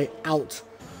his way out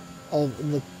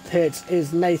of the pit.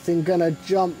 Is Nathan gonna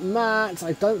jump Mats?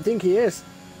 I don't think he is.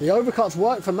 The overcuts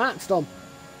work for Mats, Dom.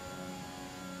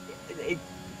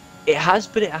 It has,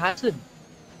 but it hasn't.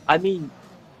 I mean,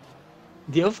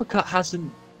 the overcut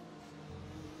hasn't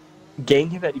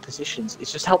gained him any positions.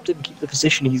 It's just helped him keep the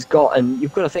position he's got. And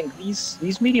you've got to think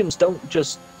these mediums don't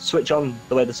just switch on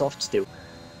the way the softs do.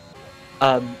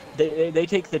 They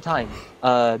take their time.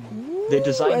 They're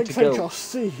designed to go.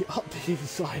 XHRC up the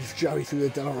inside of Joey through the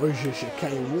De La Rocha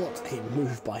chicane. What a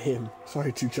move by him.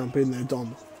 Sorry to jump in there,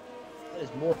 Dom. There's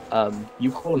more.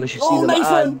 You call them as you see them.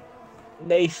 Nathan!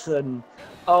 Nathan.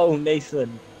 Oh,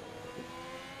 Nathan.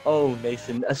 Oh,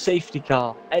 Nathan. A safety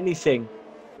car. Anything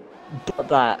but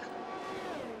that.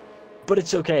 But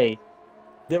it's okay.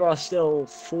 There are still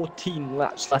 14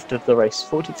 laps left of the race.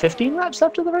 15 laps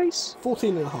left of the race?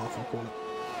 14 and a half, I'll call it.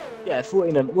 Yeah,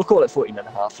 14 and we'll call it 14 and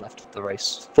a half left of the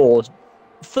race for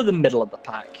the middle of the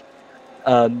pack.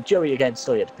 Joey again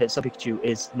still yet to pit. Sub Pikachu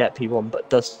is net P1 but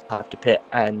does have to pit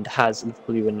and has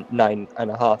Liverpool in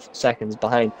 9.5 seconds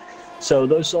behind. So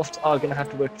those softs are going to have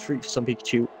to work a treat for some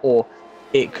Pikachu, or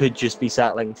it could just be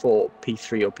settling for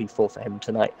P3 or P4 for him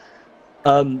tonight.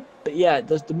 But yeah,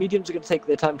 the mediums are going to take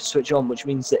their time to switch on, which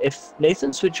means that if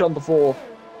Nathan switch on before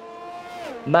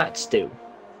Matt's do,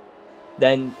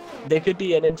 then there could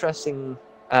be an interesting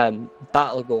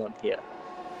battle going here.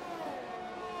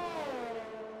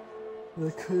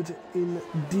 There could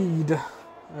indeed.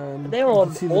 They're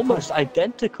on almost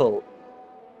identical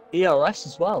ERS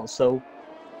as well, so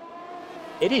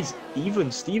it is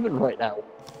even Steven right now.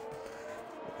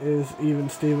 Is even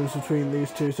Stevens between these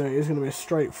two, so it is going to be a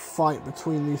straight fight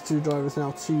between these two drivers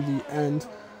now to the end.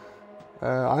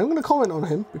 I'm going to comment on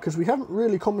him because we haven't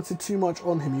really commented too much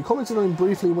on him. You commented on him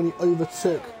briefly when he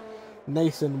overtook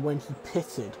Nathan when he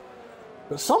pitted,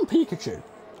 but some Pikachu,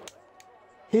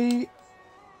 he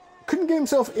couldn't get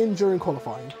himself in during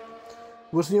qualifying.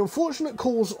 It was the unfortunate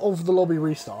cause of the lobby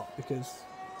restart because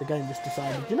the game just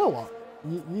decided, you know what,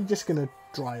 you're just going to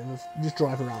drive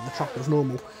around the track as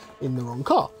normal in the wrong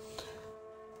car.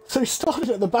 So he started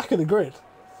at the back of the grid,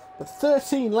 but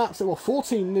 13 laps, well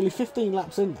 14, nearly 15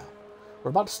 laps in now. We're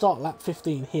about to start lap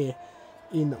 15 here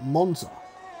in Monza,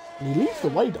 and he leads the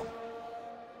way down.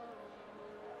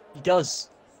 He does.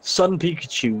 Sun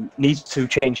Pikachu needs to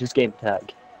change his game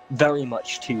tag very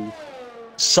much to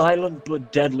Silent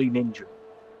but Deadly Ninja.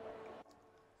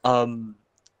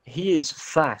 He is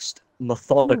fast,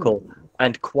 methodical,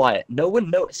 and quiet. No one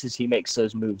notices he makes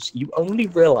those moves. You only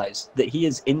realize that he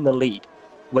is in the lead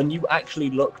when you actually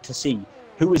look to see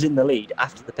who is in the lead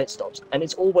after the pit stops. And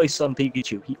it's always Sun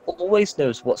Pikachu. He always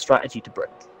knows what strategy to bring.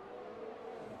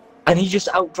 And he just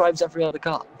outdrives every other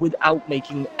car without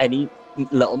making any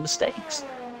little mistakes.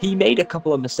 He made a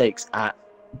couple of mistakes at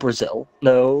Brazil.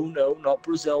 No, not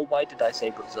Brazil. Why did I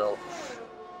say Brazil?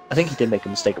 I think he did make a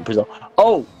mistake at Brazil.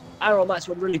 Oh! IRL Max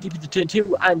went really deep into turn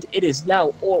 2, and it is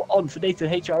now all on for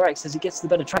Nathan HRX as he gets the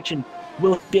better traction.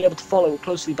 Will be able to follow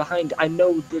closely behind. I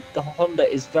know that the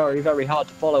Honda is very, very hard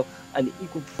to follow, and the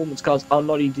equal performance cars are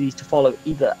not easy to follow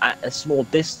either at a small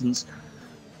distance.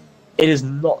 It is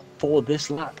not for this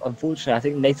lap, unfortunately. I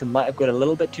think Nathan might have got a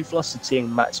little bit too flustered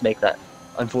seeing Max make that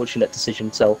unfortunate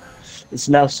decision, so it's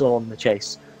now still on the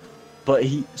chase. But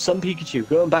some Pikachu,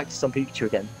 going back to some Pikachu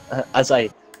again, as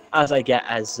I get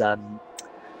as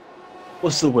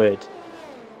what's the word?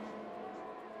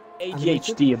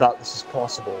 ADHD about this as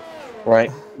possible,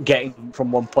 right? Getting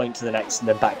from one point to the next and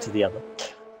then back to the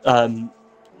other.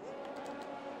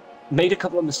 Made a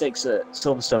couple of mistakes at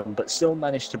Silverstone, but still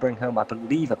managed to bring home, I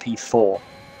believe, a P4.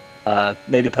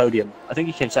 Made a podium. I think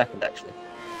he came second, actually.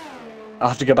 I'll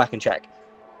have to go back and check.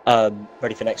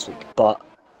 Ready for next week. But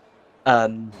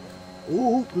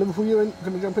ooh, Liverpool Ewan,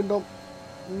 going to jump in, Dom.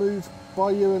 Move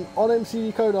by Ewan on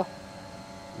MC Coda.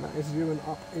 And that is Ewan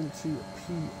up into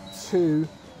P2.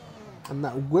 And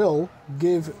that will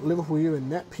give Liverpool Ewan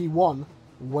net P1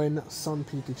 when Sun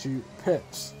Pikachu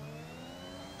pits.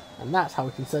 And that's how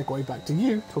we can segue back to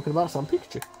you talking about Sun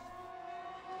Pikachu.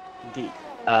 Indeed.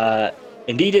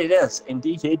 Indeed it is.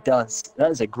 Indeed it does. That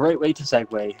is a great way to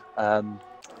segue.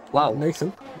 Wow.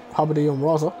 Nathan, Hubbardie on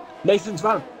Raza. Nathan's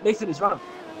round. Nathan is round.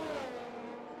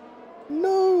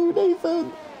 No,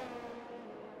 Nathan.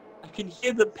 I can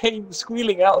hear the pain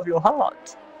squealing out of your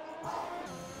heart.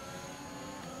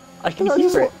 I can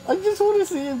hear it. I just want to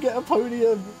see him get a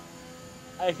podium.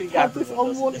 I think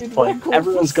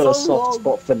everyone's got a soft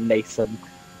spot for Nathan.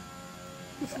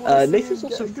 Nathan's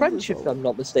also French, if I'm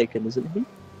not mistaken, isn't he?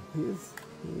 He is.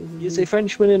 He is a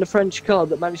Frenchman in a French car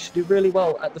that managed to do really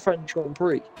well at the French Grand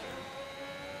Prix.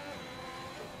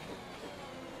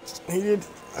 He did.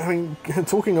 I mean,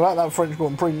 talking about that French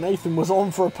Grand Prix, Nathan was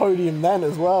on for a podium then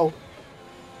as well.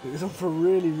 He was on for a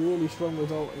really, really strong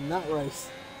result in that race.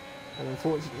 And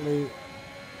unfortunately,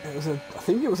 I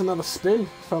think it was another spin,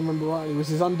 if I remember rightly. It was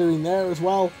his undoing there as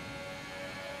well.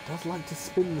 does like to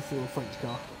spin this little French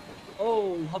car.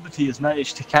 Oh, Huberty has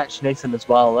managed to catch Nathan as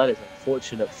well. That is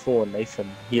unfortunate for Nathan.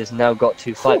 He has now got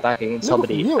to fight back against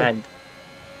Huberty, and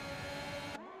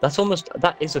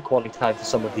that is a quality time for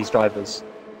some of these drivers.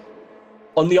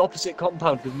 On the opposite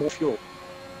compound with more fuel.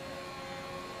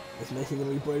 Is Nathan going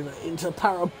to be braver into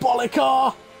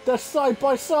Parabolica? They're side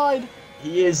by side.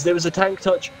 He is. There was a tank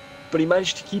touch, but he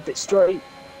managed to keep it straight.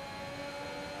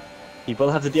 He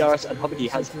will have the DRS, and Huberty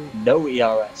has no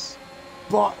ERS.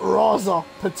 But Raza,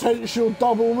 potential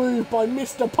double move by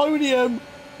Mr. Podium.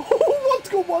 One's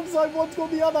gone one side, one's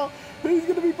gone the other. Who's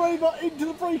going to be braver into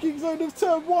the braking zone of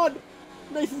turn 1?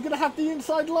 Nathan's going to have the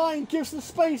inside line, gives the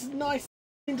space. Nice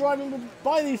driving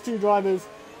by these two drivers.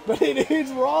 But it is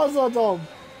Raza, Dom,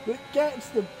 that gets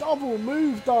the double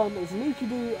move done as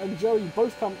Lukidu and Joey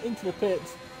both come into the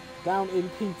pits down in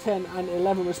P10 and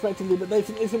 11 respectively. But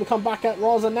Nathan is going to come back at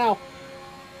Raza now.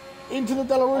 Into the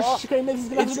Delarue chicane. Nathan's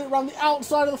going to have to do it around the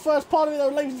outside of the first part of it though.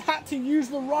 Nathan's had to use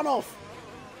the runoff.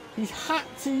 He's had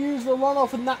to use the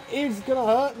runoff, and that is going to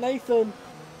hurt Nathan.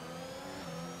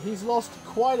 He's lost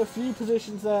quite a few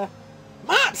positions there.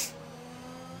 Matt!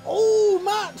 Oh,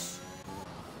 Matt!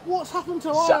 What's happened to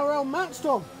IRL Matt,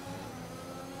 Dom?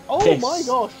 Oh this my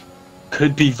gosh.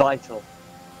 Could be vital.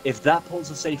 If that pulls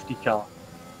a safety car.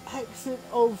 Exit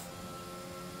of...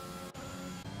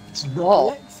 It's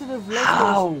not. Exit of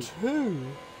How? 2.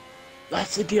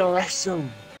 That's a DRS zone.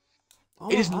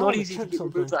 It is not easy to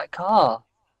remove that car.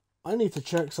 I need to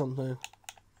check something.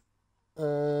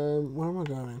 Where am I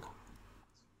going?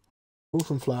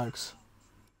 Rules and flags.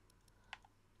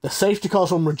 The safety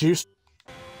car's on reduced.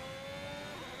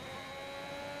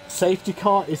 Safety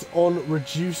car is on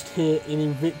reduced here in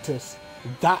Invictus.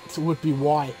 That would be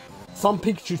why. Some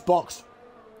Pikachu's boxed.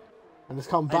 And it's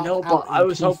come back. I know, but I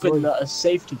was hoping that a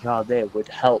safety car there would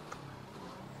help.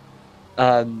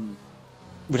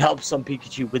 Would help some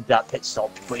Pikachu with that pit stop.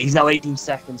 But he's now 18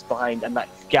 seconds behind, and that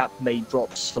gap may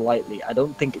drop slightly. I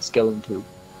don't think it's going to.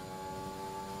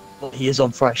 But he is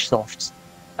on fresh softs.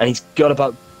 And he's got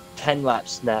about 10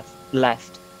 laps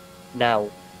left now.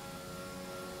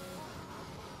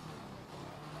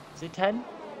 Is it 10?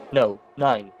 No,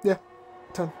 9. Yeah,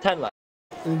 10. 10 laps.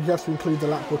 And you have to include the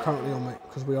lap we're currently on, mate,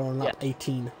 because we are on lap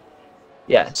 18.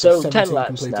 Yeah, so 10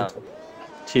 laps completed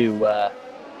now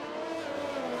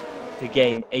to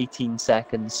gain 18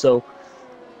 seconds. So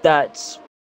that's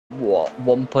what,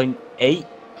 1.8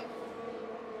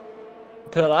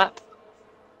 per lap?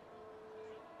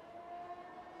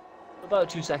 About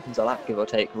 2 seconds a lap, give or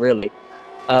take, really.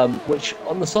 Which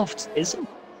on the softs isn't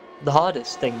the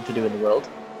hardest thing to do in the world.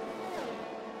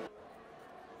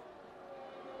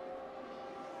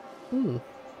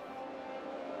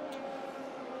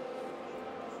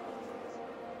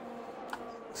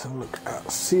 So look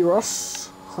at Cirrus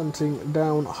hunting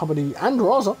down Huberty and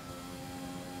Raza.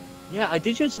 Yeah, I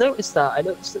did just notice that. I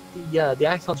noticed that the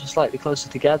icons are slightly closer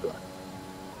together.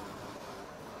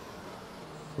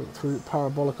 Went through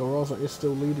Parabolica. Raza is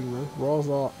still leading though.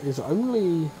 Raza is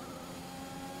only,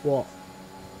 what,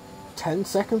 10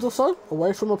 seconds or so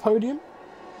away from a podium.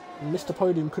 And Mr.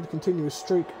 Podium could continue his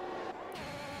streak.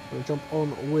 Going to jump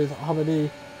on with Huberty.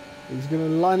 He's going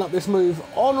to line up this move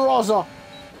on Raza.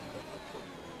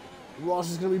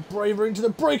 Raza's going to be braver into the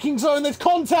braking zone. There's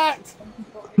contact.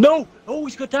 No! Oh,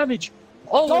 he's got damage.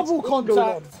 Oh, double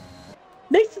contact.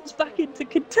 Nathan's back into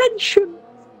contention.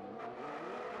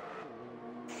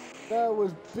 There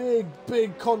was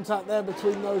big contact there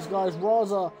between those guys.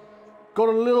 Raza got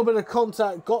a little bit of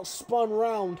contact, got spun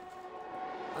round,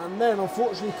 and then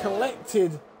unfortunately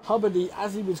collected Huberty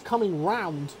as he was coming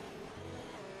round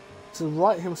to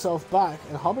right himself back.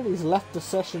 And Huberty's left the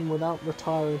session without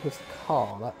retiring his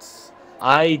car.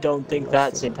 I don't think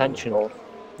that's intentional.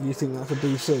 You think that's a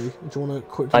BC? Do you want to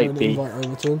quickly invite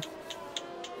over to him?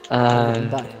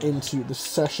 Back into the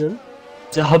session.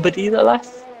 Is it Huberty that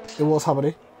left? It was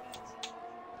Huberty.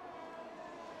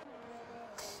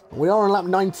 We are on lap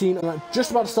 19 and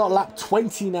just about to start lap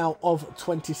 20 now of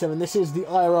 27. This is the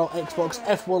IRL Xbox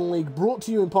F1 League, brought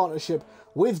to you in partnership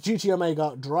with GT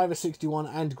Omega, Driver61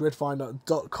 and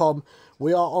Gridfinder.com.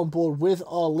 We are on board with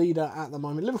our leader at the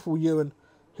moment, Liverpool Ewan,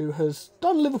 who has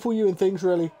done Liverpool Ewan things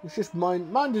really. He's just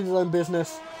minded his own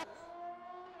business.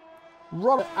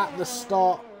 Right at the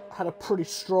start, had a pretty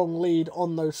strong lead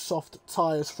on those soft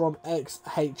tyres from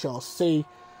XHRC.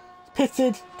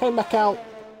 Pitted, came back out,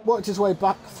 worked his way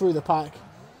back through the pack,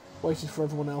 waited for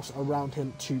everyone else around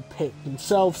him to pit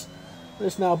themselves. And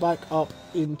it's now back up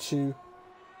into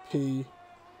P1.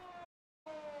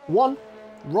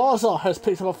 Raza has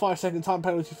picked up a 5-second time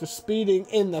penalty for speeding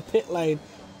in the pit lane.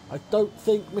 I don't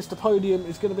think Mr. Podium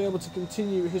is going to be able to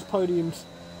continue his podiums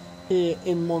here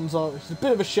in Monza, which is a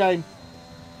bit of a shame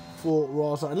for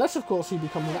Raza, unless of course he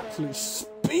becomes an absolute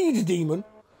speed demon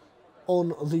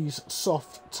on these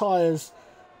soft tyres.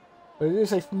 But it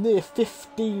is a near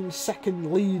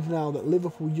 15-second lead now that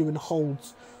Liverpool Ewan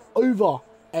holds over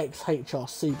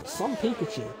XHRC. But some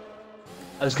Pikachu,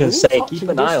 I was going to say, keep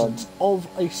an eye on of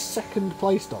a second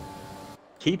place, Dom.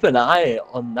 Keep an eye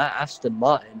on that Aston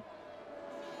Martin.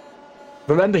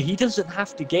 Remember, he doesn't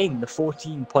have to gain the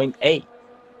 14.8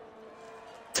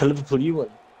 to Liverpool Ewan.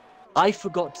 I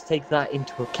forgot to take that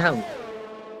into account.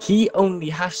 He only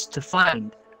has to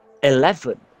find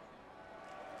 11.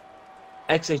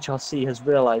 XHRC has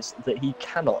realised that he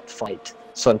cannot fight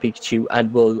Sun Pikachu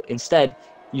and will instead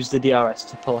use the DRS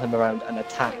to pull him around and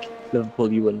attack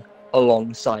Liverpool Ewan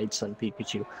alongside Sun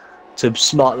Pikachu. It's a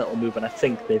smart little move, and I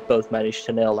think they've both managed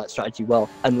to nail that strategy well.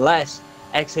 Unless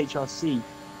XHRC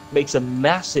makes a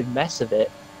massive mess of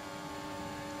it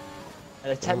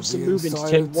and attempts to move into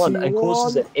turn 1 and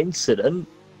causes an incident.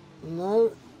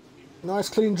 No. Nice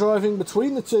clean driving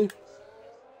between the two.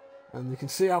 And you can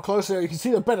see how close they are. You can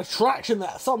see the better traction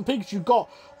that some Pikachu got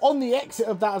on the exit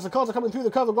of that as the cars are coming through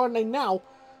the curve of Garden Lane now.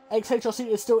 XHRC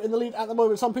is still in the lead at the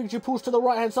moment. Some Pikachu pulls to the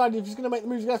right-hand side. If he's going to make the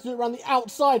moves, he's going to have to do it around the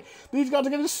outside. These guys are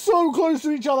getting so close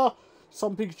to each other.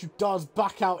 Some Pikachu does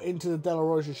back out into the De La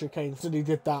Rosa chicane. Instead he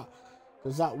did that,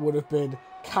 because that would have been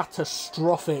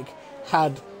catastrophic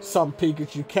had some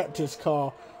Pikachu kept his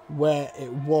car where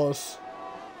it was.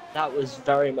 That was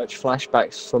very much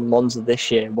flashbacks from Monza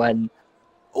this year when...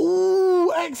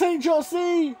 Ooh,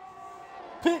 XHRC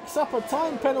picks up a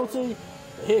time penalty.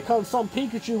 Here comes some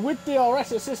Pikachu with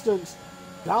DRS assistance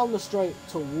down the straight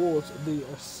towards the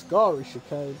Ascari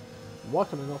chicane. Why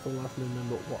can I not for the life of me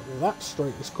remember what that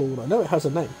straight is called? I know it has a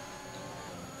name.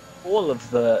 All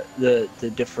of the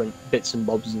different bits and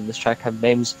bobs in this track have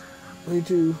names. They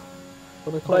do.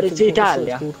 But it's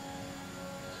Italia.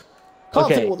 Can't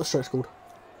think what the straight's called.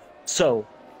 So,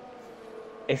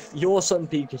 if you're Sun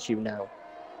Pikachu now,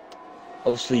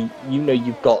 obviously you know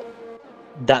you've got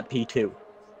that P2.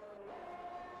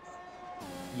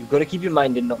 You've got to keep your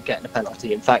mind in not getting a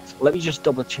penalty. In fact, let me just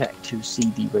double check to see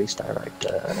the race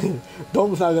director.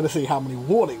 Dom's now going to see how many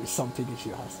warnings some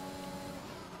Pikachu has.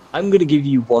 I'm going to give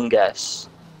you one guess.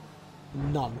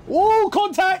 None. Oh,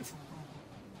 contact!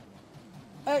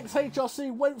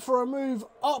 XHRC went for a move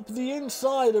up the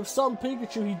inside of some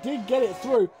Pikachu. He did get it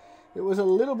through. It was a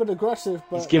little bit aggressive,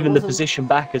 but... He's given the position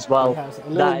back as well.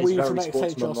 That is very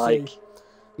sportsmanlike.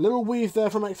 Little weave there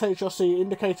from XHRC,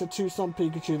 indicator to some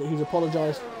Pikachu that he's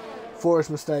apologised for his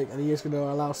mistake, and he is going to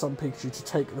allow some Pikachu to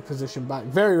take the position back.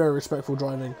 Very, very respectful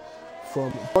driving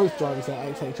from both drivers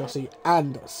there, XHRC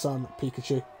and Sun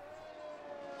Pikachu.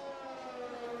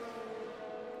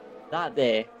 That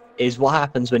there is what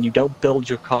happens when you don't build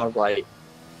your car right.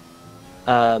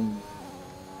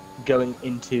 Going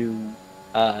into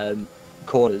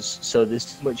corners, so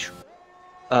there's too much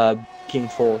braking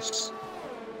force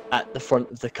at the front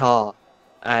of the car,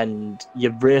 and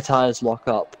your rear tires lock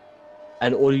up,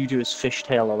 and all you do is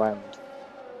fishtail around.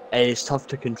 And it's tough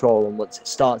to control, and once it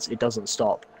starts, it doesn't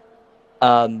stop.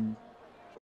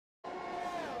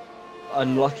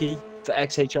 Unlucky for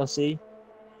XHRC,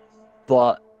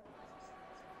 but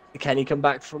can he come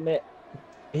back from it?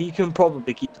 He can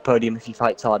probably keep the podium if he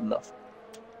fights hard enough.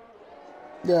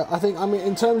 Yeah, I mean,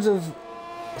 in terms of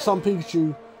some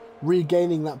Pikachu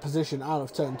regaining that position out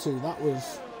of turn 2, that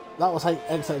was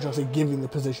XHRC giving the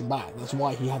position back. That's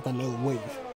why he had that little weave.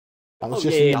 That was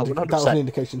that was an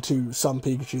indication to some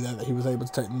Pikachu there that he was able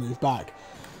to take the move back.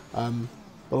 But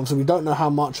obviously we don't know how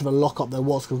much of a lock-up there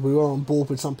was, because we were on board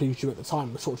with some Pikachu at the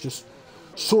time. We sort of just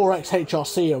saw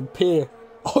XHRC appear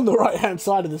on the right-hand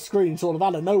side of the screen, sort of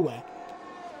out of nowhere.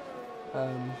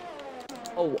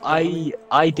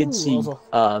 I did see the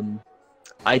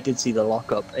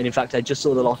lockup, and in fact I just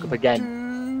saw the lockup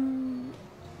again.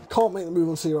 Can't make the move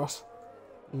on Seaross.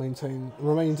 Remains in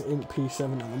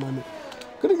P7 at the moment.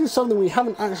 Going to do something we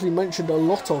haven't actually mentioned a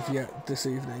lot of yet this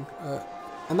evening,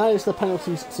 and that is the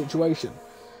penalties situation.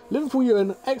 Liverpool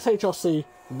Ewan, XHRC,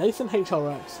 Nathan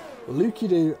HRX,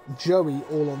 Lukidu, Joey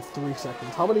all on 3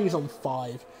 seconds. Hubbard is on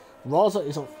 5. Raza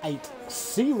is on 8.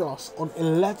 Seaross on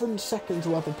 11 seconds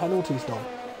worth of penalties, Dom.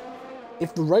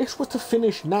 If the race were to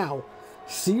finish now,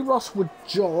 Seaross would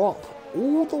drop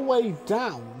all the way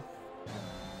down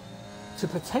to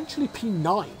potentially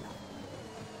P9.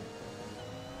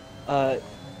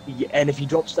 Yeah, and if he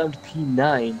drops down to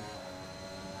P9,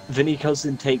 Vinny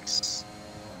Cousin takes...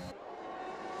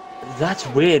 That's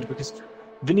weird, because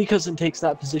Vinny Cousin takes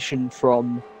that position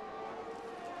from...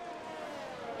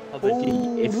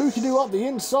 Lukidu up the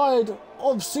inside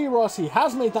of Seaross. He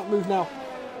has made that move now.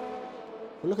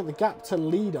 we look at the gap to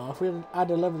leader. If we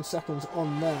add 11 seconds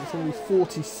on there, it's going to be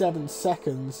 47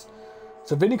 seconds.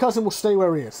 So Vinny Cousin will stay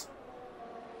where he is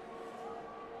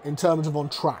in terms of on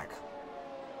track.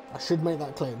 I should make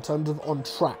that clear. In terms of on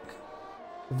track,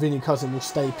 Vinny Cousin will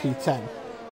stay P10.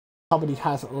 Hubbard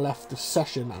has left the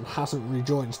session and hasn't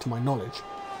rejoined, to my knowledge.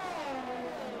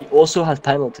 He also has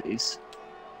penalties.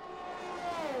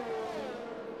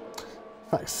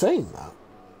 In fact, saying that,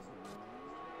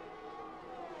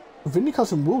 Vinny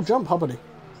Cousin will jump Hubbard.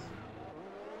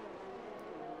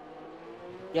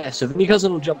 Yeah, so Vinny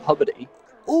Cousin will jump Hubbard.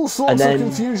 All sorts of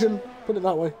confusion. Put it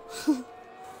that way.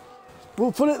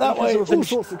 We'll put it that way. All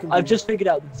sorts of confusion. I've just figured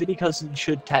out that Vinny Cousin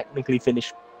should technically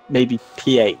finish maybe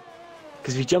P8.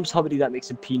 Because if he jumps Hubbard, that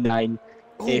makes him P9.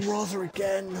 Oh, Raza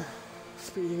again.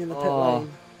 Speeding in the pit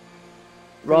lane.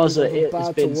 Raza, it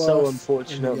has been so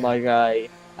unfortunate, my guy.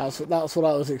 That's what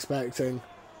I was expecting.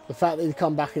 The fact that he'd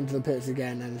come back into the pits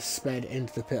again and sped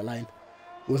into the pit lane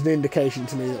was an indication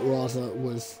to me that Raza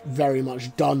was very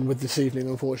much done with this evening,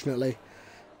 unfortunately.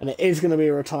 And it is going to be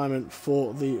a retirement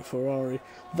for the Ferrari.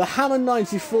 The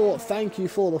Hammer94, thank you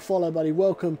for the follow, buddy.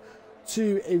 Welcome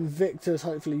to Invictus.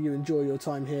 Hopefully you enjoy your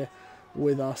time here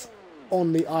with us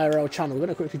on the IRL channel. We're going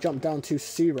to quickly jump down to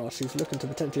C-Ross, who's looking to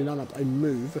potentially line up a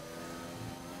move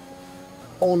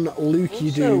on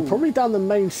Lukey Doo, probably down the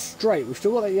main straight. We've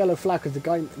still got that yellow flag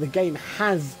because the game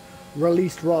has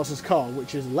released Raza's car,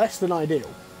 which is less than ideal.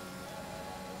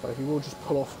 But he will just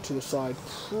pull off to the side,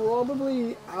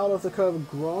 probably out of the Curva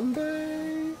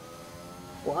Grande,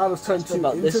 or out of turn 2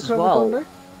 into this Curva as well, Grande.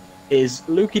 Is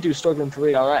Lukey Doo struggling for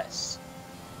ERS,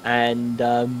 and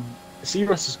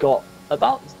C-Ross has got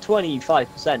about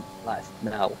 25% left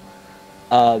now.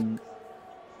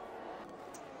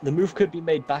 The move could be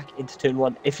made back into turn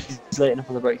 1 if he's late enough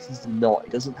on the brakes. He's not. He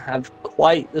doesn't have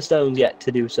quite the stones yet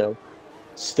to do so.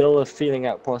 Still a feeling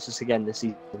out process again this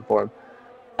season for him.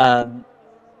 I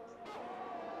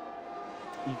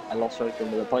lost track of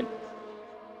another point.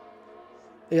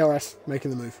 ERS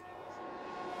making the move.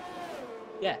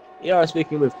 Yeah, ERS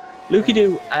making a move. Lukey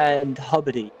Doo and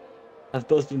Hubbard have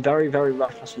both been very, very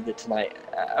reckless with it tonight.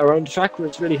 Around the track where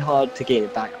it's really hard to gain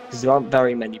it back because there aren't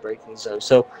very many braking zones.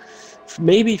 So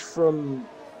maybe from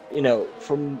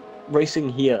racing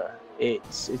here,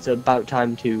 it's about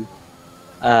time to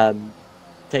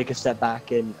take a step back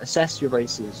and assess your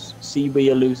races, see where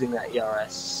you're losing that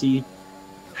ERS, see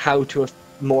how to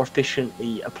more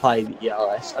efficiently apply the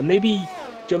ERS, and maybe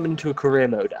jump into a career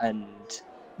mode and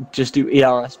just do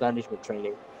ERS management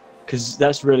training, because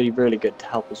that's really, really good to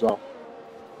help as well.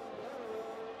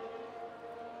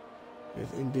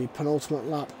 Indeed, penultimate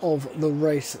lap of the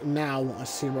race now. I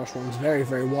see Ross runs very,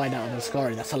 very wide out of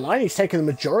Ascari. That's a line he's taken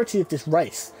the majority of this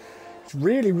race. He's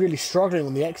really, really struggling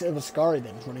on the exit of Ascari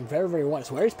then. He's running very, very wide.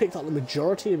 So where he's picked up the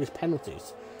majority of his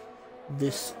penalties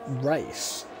this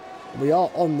race. We are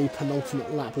on the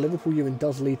penultimate lap. Liverpool Ewan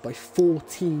does lead by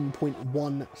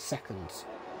 14.1 seconds.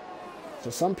 So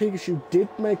Sun Pikachu did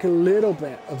make a little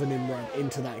bit of an inroad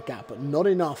into that gap, but not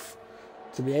enough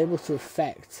to be able to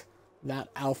affect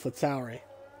that AlphaTauri.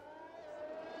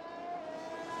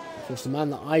 Of course, the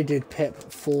man that I did pip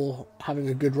for having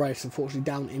a good race, unfortunately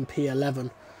down in P11.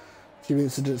 A few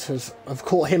incidents have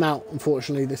caught him out,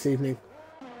 unfortunately, this evening.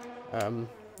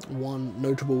 One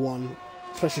notable one,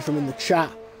 especially from in the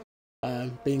chat,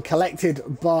 being collected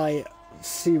by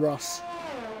C-Ross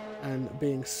and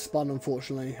being spun,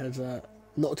 unfortunately, has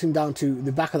knocked him down to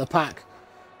the back of the pack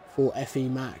for FE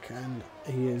Mac, and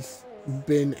he has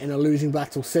been in a losing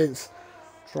battle since,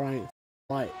 trying to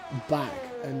fight back.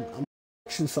 And I'm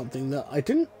mentioning something that I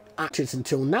didn't actually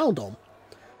until now, Dom.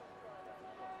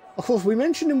 Of course, we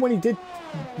mentioned him when he did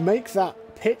make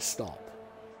that pit stop,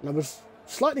 and I was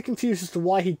slightly confused as to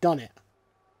why he'd done it.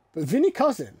 But Vinny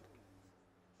Cousin,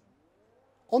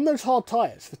 on those hard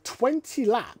tyres for 20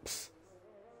 laps,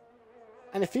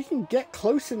 and if he can get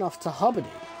close enough to Hubbard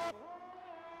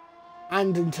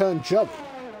and in turn Joey,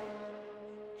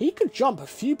 he could jump a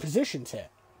few positions here.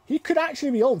 He could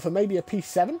actually be on for maybe a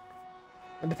P7.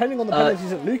 And depending on the penalties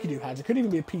that Lukey Doo has, it could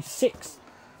even be a P6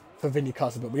 for Vinny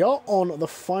Cousin. But we are on the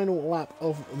final lap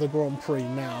of the Grand Prix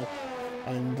now.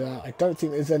 And I don't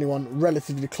think there's anyone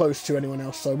relatively close to anyone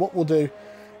else. So what we'll do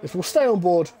is we'll stay on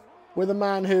board with a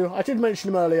man who, I did mention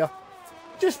him earlier,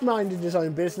 just minded his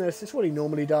own business. It's what he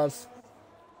normally does.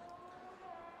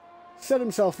 Set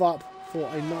himself up for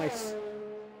a nice,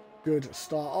 good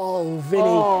start. Oh, Vinny.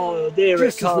 Oh, there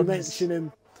just it comes. As we mentioned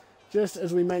him, just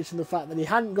as we mentioned the fact that he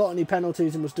hadn't got any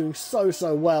penalties and was doing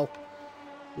so well,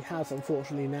 he has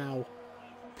unfortunately now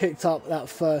picked up that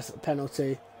first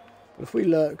penalty. But if we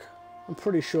look, I'm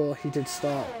pretty sure he did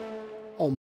start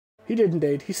on. He did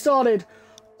indeed. He started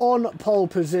on pole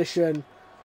position.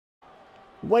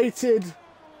 Waited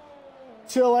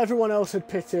till everyone else had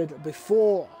pitted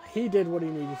before he did what he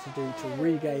needed to do to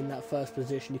regain that first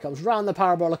position. He comes round the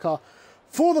Parabolica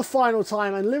for the final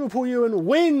time, and Liverpool Ewan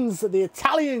wins the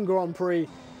Italian Grand Prix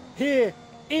here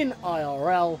in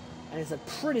IRL, and it's a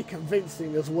pretty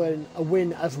convincing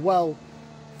win as well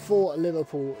for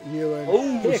Liverpool Ewan.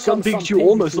 Oh, some Pikachu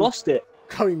almost lost it.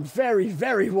 Going very,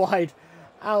 very wide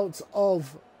out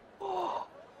of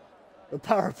the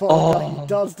Parabolica. He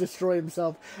does destroy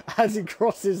himself as he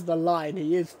crosses the line.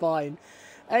 He is fine.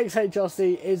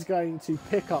 XHRC is going to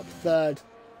pick up third.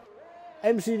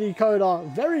 MCD Coda,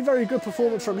 very, very good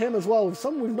performance from him as well.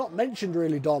 Some we've not mentioned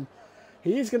really, Dom.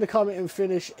 He is going to come in and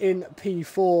finish in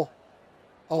P4.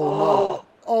 Oh no.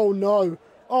 Oh no.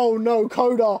 Oh no,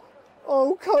 Coda.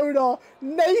 Oh, Coda.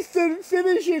 Nathan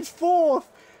finishes fourth.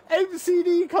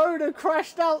 MCD Coda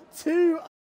crashed out too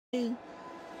early.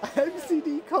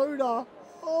 MCD Coda.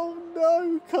 Oh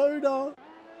no, Coda.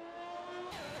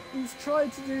 He's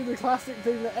tried to do the classic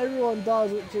thing that everyone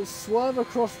does, which is swerve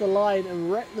across the line and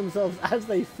wreck themselves as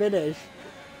they finish.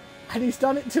 And he's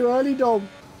done it too early, Dom.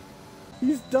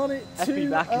 He's done it too early.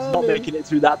 Mac is not making it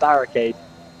through that barricade.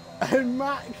 And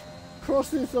Mac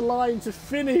crosses the line to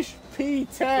finish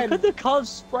P10. Look at the cars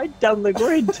spread down the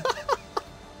grid.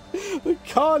 The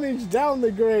carnage down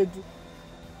the grid.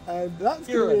 And that's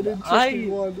going to be an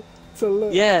interesting one to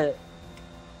look. Yeah.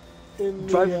 In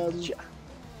the,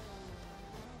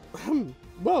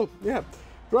 well, yeah,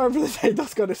 driving for the day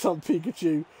does go to some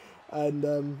Pikachu,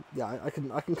 and yeah, I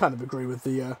can kind of agree with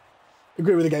the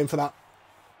game for that.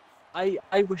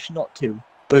 I wish not to,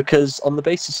 because on the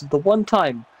basis of the one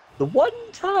time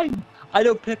I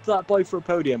don't pick that boy for a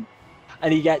podium,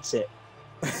 and he gets it.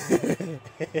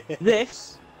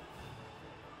 This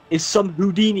is some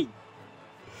Houdini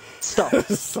stuff.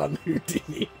 Some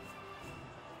Houdini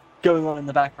going on in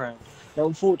the background. Now,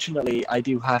 unfortunately, I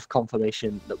do have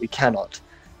confirmation that we cannot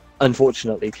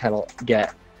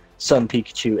get Sun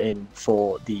Pikachu in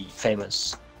for the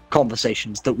famous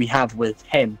conversations that we have with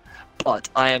him, but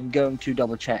I am going to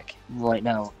double check right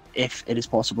now if it is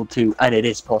possible to, and it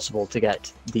is possible to get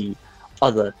the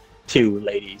other two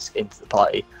ladies into the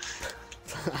party.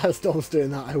 As Dom's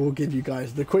doing that, I will give you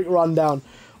guys the quick rundown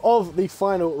of the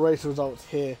final race results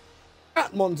here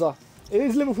at Monza. It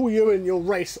is Liverpool Ewan, your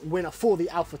race winner for the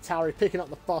AlphaTauri, picking up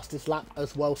the fastest lap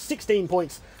as well. 16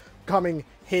 points coming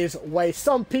his way.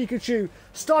 Some Pikachu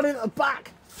starting at the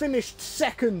back, finished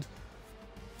second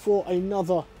for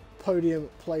another podium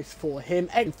place for him.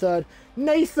 And third,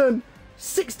 Nathan,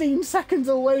 16 seconds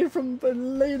away from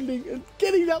leading and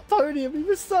getting that podium. He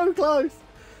was so close.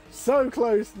 So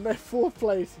close. Fourth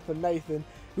place for Nathan.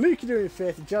 Luke doing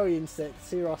fifth, Joey in sixth,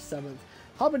 Siras seventh,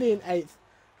 Hubbard in eighth,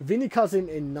 Vinny Cousin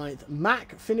in 9th.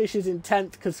 Mac finishes in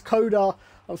 10th because Coda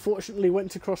unfortunately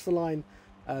went to cross the line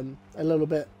a little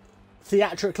bit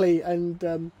theatrically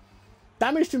and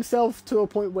damaged himself to a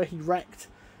point where he wrecked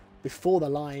before the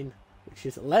line, which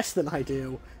is less than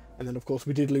ideal. And then of course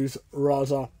we did lose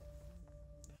Raza,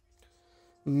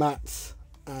 Matt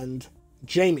and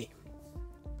Jamie.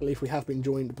 I believe we have been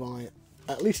joined by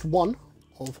at least one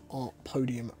of our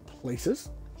podium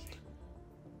placers.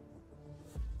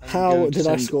 How did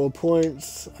I score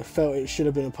points? I felt it should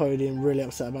have been a podium. Really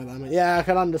upset about that, mate. Yeah, I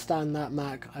can understand that,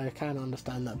 Mac. I can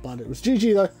understand that, bud. It was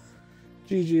GG, though.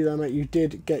 GG, though, mate. You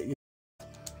did get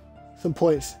some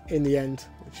points in the end,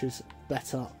 which is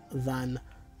better than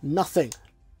nothing.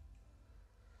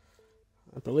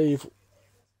 I believe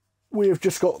we have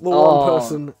just got the one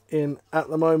person in at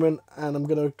the moment, and I'm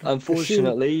going to...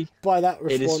 Unfortunately, by that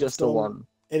response, it is just the one.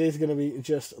 It is going to be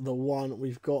just the one.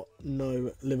 We've got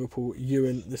no Liverpool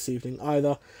Ewan this evening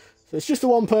either. So it's just the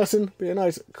one person. Be a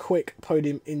nice quick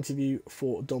podium interview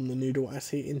for DomThNoodle as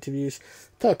he interviews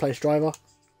third place driver,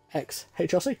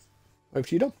 XHRC. Over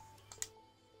to you, Dom.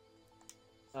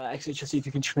 XHRC, if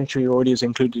you can just make sure your audio is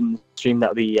included in the stream,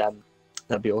 that'd be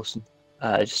awesome.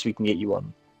 Just so we can get you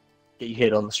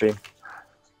hit on the stream.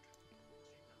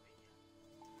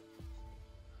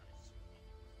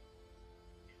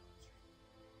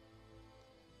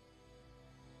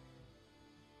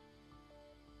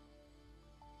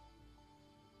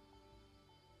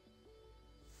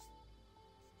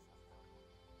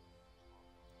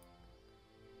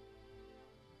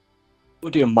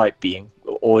 Audio might be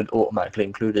automatically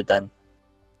included then.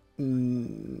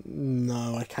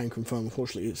 No, I can confirm.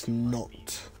 Unfortunately, it's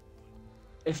not.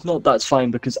 If not, that's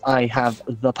fine because I have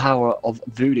the power of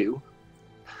voodoo,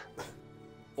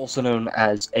 also known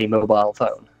as a mobile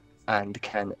phone, and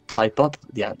can type up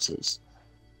the answers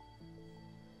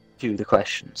to the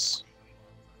questions.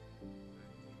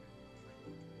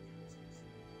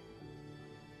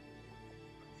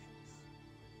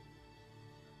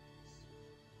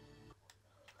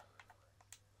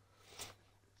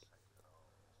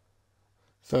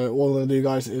 So what I'm going to do,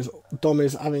 guys, is Dom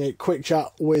is having a quick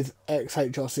chat with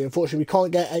XHRC. Unfortunately, we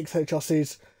can't get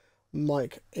XHRC's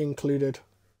mic included.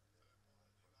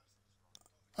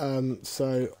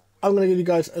 So I'm going to give you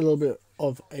guys a little bit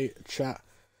of a chat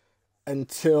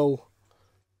until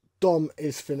Dom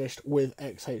is finished with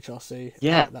XHRC.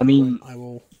 Yeah, I mean, I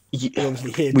will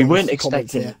obviously hear we Dom's weren't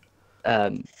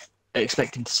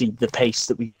expecting to see the pace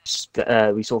that we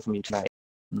saw from you tonight.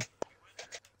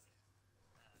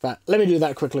 But let me do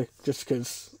that quickly, just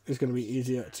because it's going to be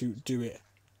easier to do it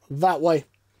that way.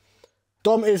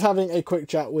 Dom is having a quick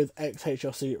chat with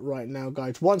XHRC right now,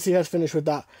 guys. Once he has finished with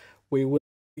that, we will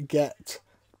get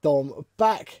Dom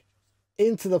back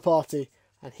into the party,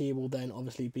 and he will then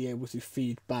obviously be able to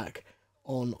feed back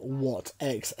on what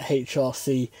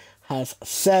XHRC has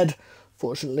said.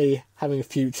 Fortunately, having a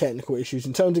few technical issues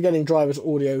in terms of getting drivers'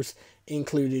 audios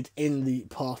included in the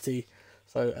party.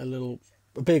 So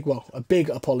a big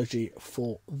apology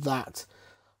for that.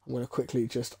 I'm going to quickly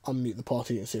just unmute the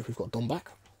party and see if we've got Dom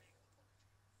back.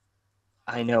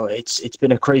 I know, it's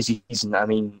been a crazy season. I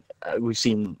mean, we've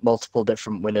seen multiple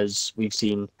different winners. We've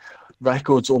seen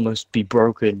records almost be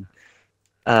broken.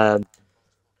 And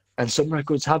some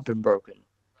records have been broken.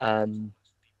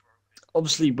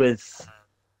 Obviously, with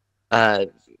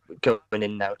going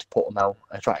in now to Portimao,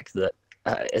 a track that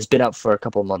has been out for a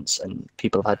couple of months and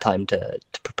people have had time to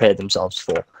prepare themselves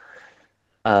for.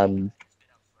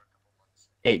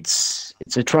 It's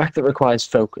a track that requires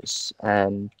focus.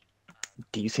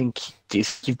 Do you think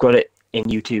you've got it in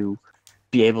you to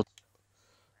be able to?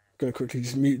 Going to quickly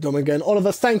just mute Dom again.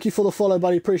 Oliver, thank you for the follow,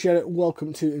 buddy. Appreciate it.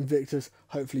 Welcome to Invictus.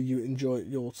 Hopefully you enjoy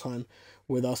your time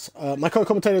with us. My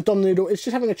co-commentator DomThNoodle is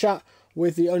just having a chat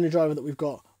with the only driver that we've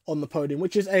got on the podium,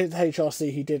 which is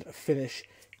HRC. He did finish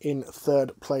in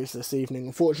 3rd place this evening.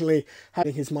 Unfortunately,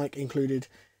 having his mic included,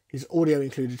 his audio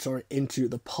included, sorry, into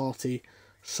the party.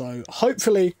 So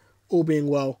hopefully, all being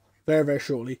well, very, very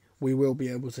shortly, we will be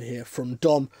able to hear from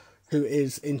Dom, who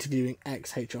is interviewing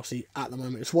XHRC at the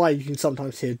moment. It's why you can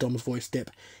sometimes hear Dom's voice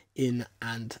dip in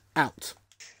and out.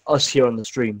 Us here on the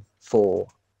stream for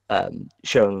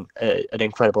showing an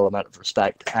incredible amount of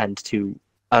respect, and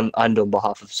on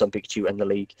behalf of Sun Pikachu and the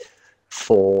league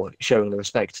for showing the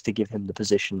respect to give him the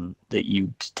position that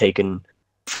you'd taken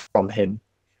from him,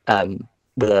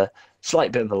 with a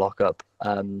slight bit of a lockup.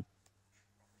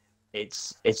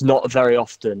 It's not very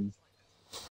often.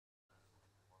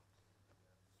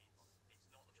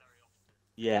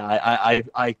 Yeah,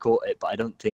 I caught it, but I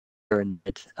don't think you're in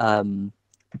it.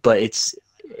 But it's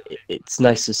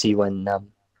nice to see when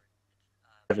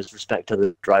drivers respect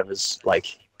other drivers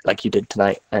like you did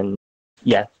tonight. And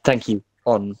yeah, thank you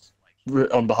on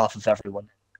behalf of everyone,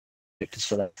 because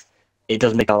for that, it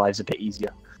does make our lives a bit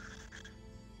easier.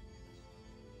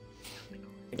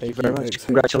 Thank you very much.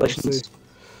 Congratulations.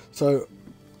 So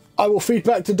I will feed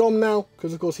back to Dom now,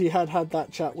 because of course he had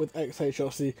that chat with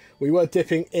XHRC. We were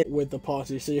dipping in with the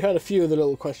party, so you heard a few of the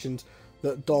little questions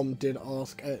that Dom did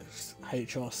ask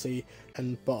XHRC,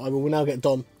 but I will now get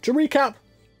Dom to recap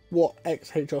what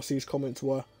XHRC's comments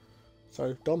were.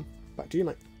 So Dom, back to you,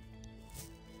 mate.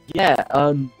 Yeah,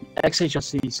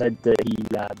 XHRC said that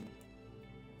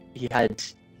he had,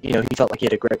 he felt like he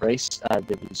had a great race.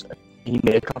 He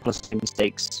made a couple of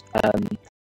mistakes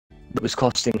that was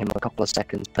costing him a couple of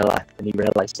seconds per lap, and he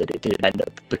realised that it did end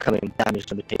up becoming damage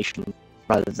limitation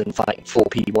rather than fighting for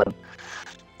P1.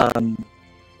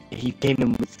 He came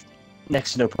in with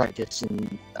next to no practice,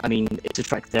 and I mean, it's a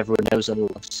track that everyone knows and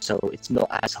loves, so it's not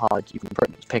as hard. You can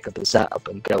pretty much pick up a setup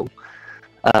and go.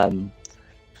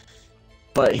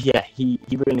 But yeah, he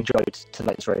really enjoyed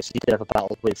tonight's race. He did have a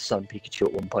battle with Sun Pikachu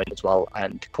at one point as well,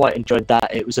 and quite enjoyed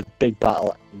that. It was a big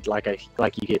battle, and like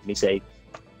you heard me say,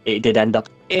 it did end up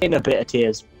in a bit of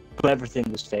tears, but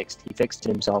everything was fixed. He fixed it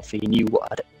himself. He knew what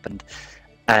had happened,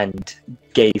 and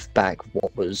gave back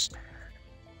what was.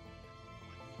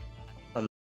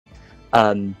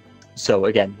 So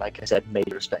again, like I said,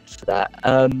 major respect for that.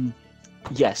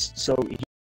 Yes, so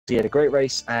he had a great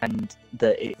race, and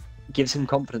it gives him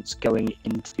confidence going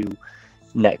into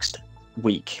next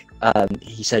week.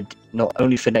 He said not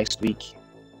only for next week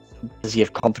does he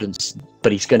have confidence,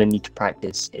 but he's going to need to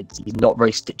practice. He's not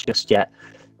raced it just yet,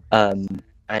 and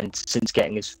since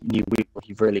getting his new wheel,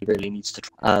 he really needs to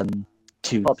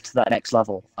up to that next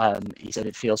level. He said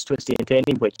it feels twisty and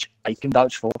turny, which I can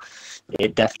vouch for.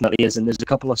 It definitely is, and there's a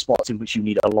couple of spots in which you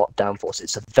need a lot of downforce.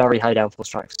 It's a very high downforce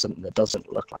track for something that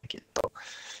doesn't look like it, so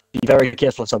be very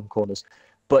careful in some corners.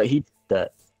 But he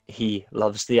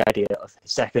loves the idea of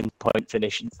his second point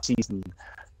finish in the season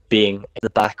being in the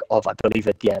back of, I believe,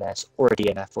 a DNS or a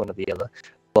DNF, one or the other.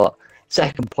 But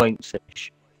second point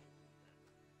finish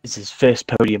It's his first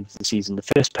podium of the season, the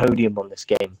first podium on this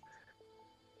game.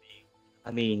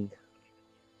 I mean,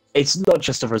 it's not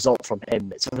just a result from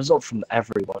him, it's a result from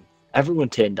everyone. Everyone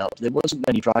turned up. There wasn't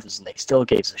many drivers, and they still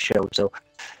gave us a show. So,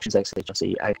 congratulations,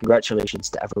 congratulations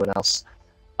to everyone else.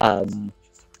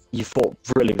 You fought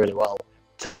really, really well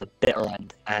to the bitter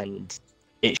end, and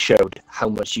it showed how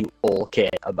much you all care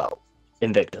about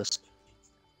Invictus.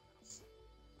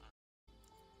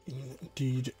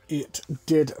 Indeed, it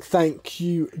did. Thank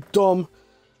you, Dom,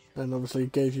 and obviously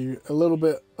gave you a little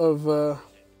bit more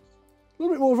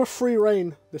of a free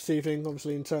reign this evening.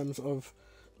 Obviously, in terms of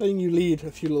letting you lead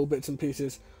a few little bits and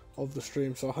pieces of the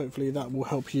stream. So hopefully that will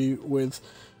help you with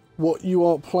what you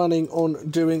are planning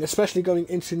on doing, especially going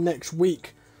into next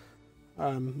week,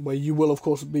 where you will of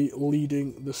course be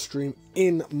leading the stream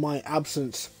in my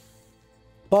absence.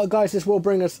 But guys, this will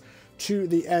bring us to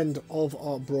the end of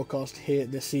our broadcast here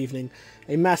this evening.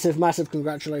 A massive, massive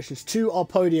congratulations to our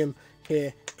podium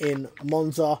here in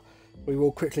Monza. We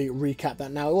will quickly recap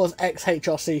that now. It was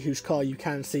XHRC, whose car you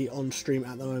can see on stream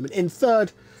at the moment, in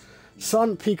third.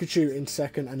 Sun Pikachu in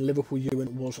second, and Liverpool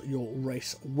Ewan was your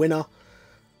race winner.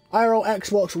 IRL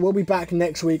Xbox will be back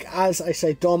next week, as I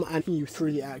say, Dom, and you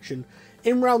through the action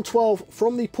in round 12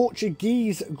 from the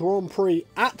Portuguese Grand Prix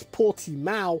at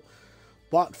Portimao.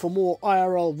 But for more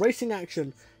IRL racing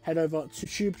action, head over to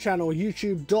YouTube channel,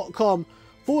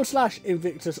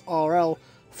 youtube.com/InvictusRL.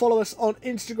 Follow us on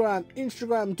Instagram,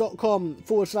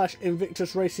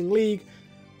 instagram.com/Invictus Racing League.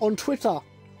 On Twitter,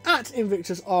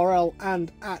 @InvictusRL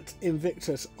and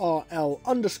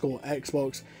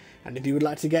 @InvictusRL_Xbox. And if you would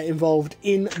like to get involved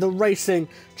in the racing,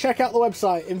 check out the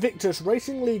website,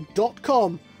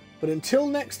 InvictusRacingLeague.com. But until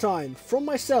next time, from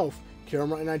myself,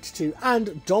 KieranWright92 and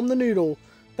DomThNoodle,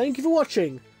 thank you for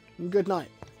watching, and good night.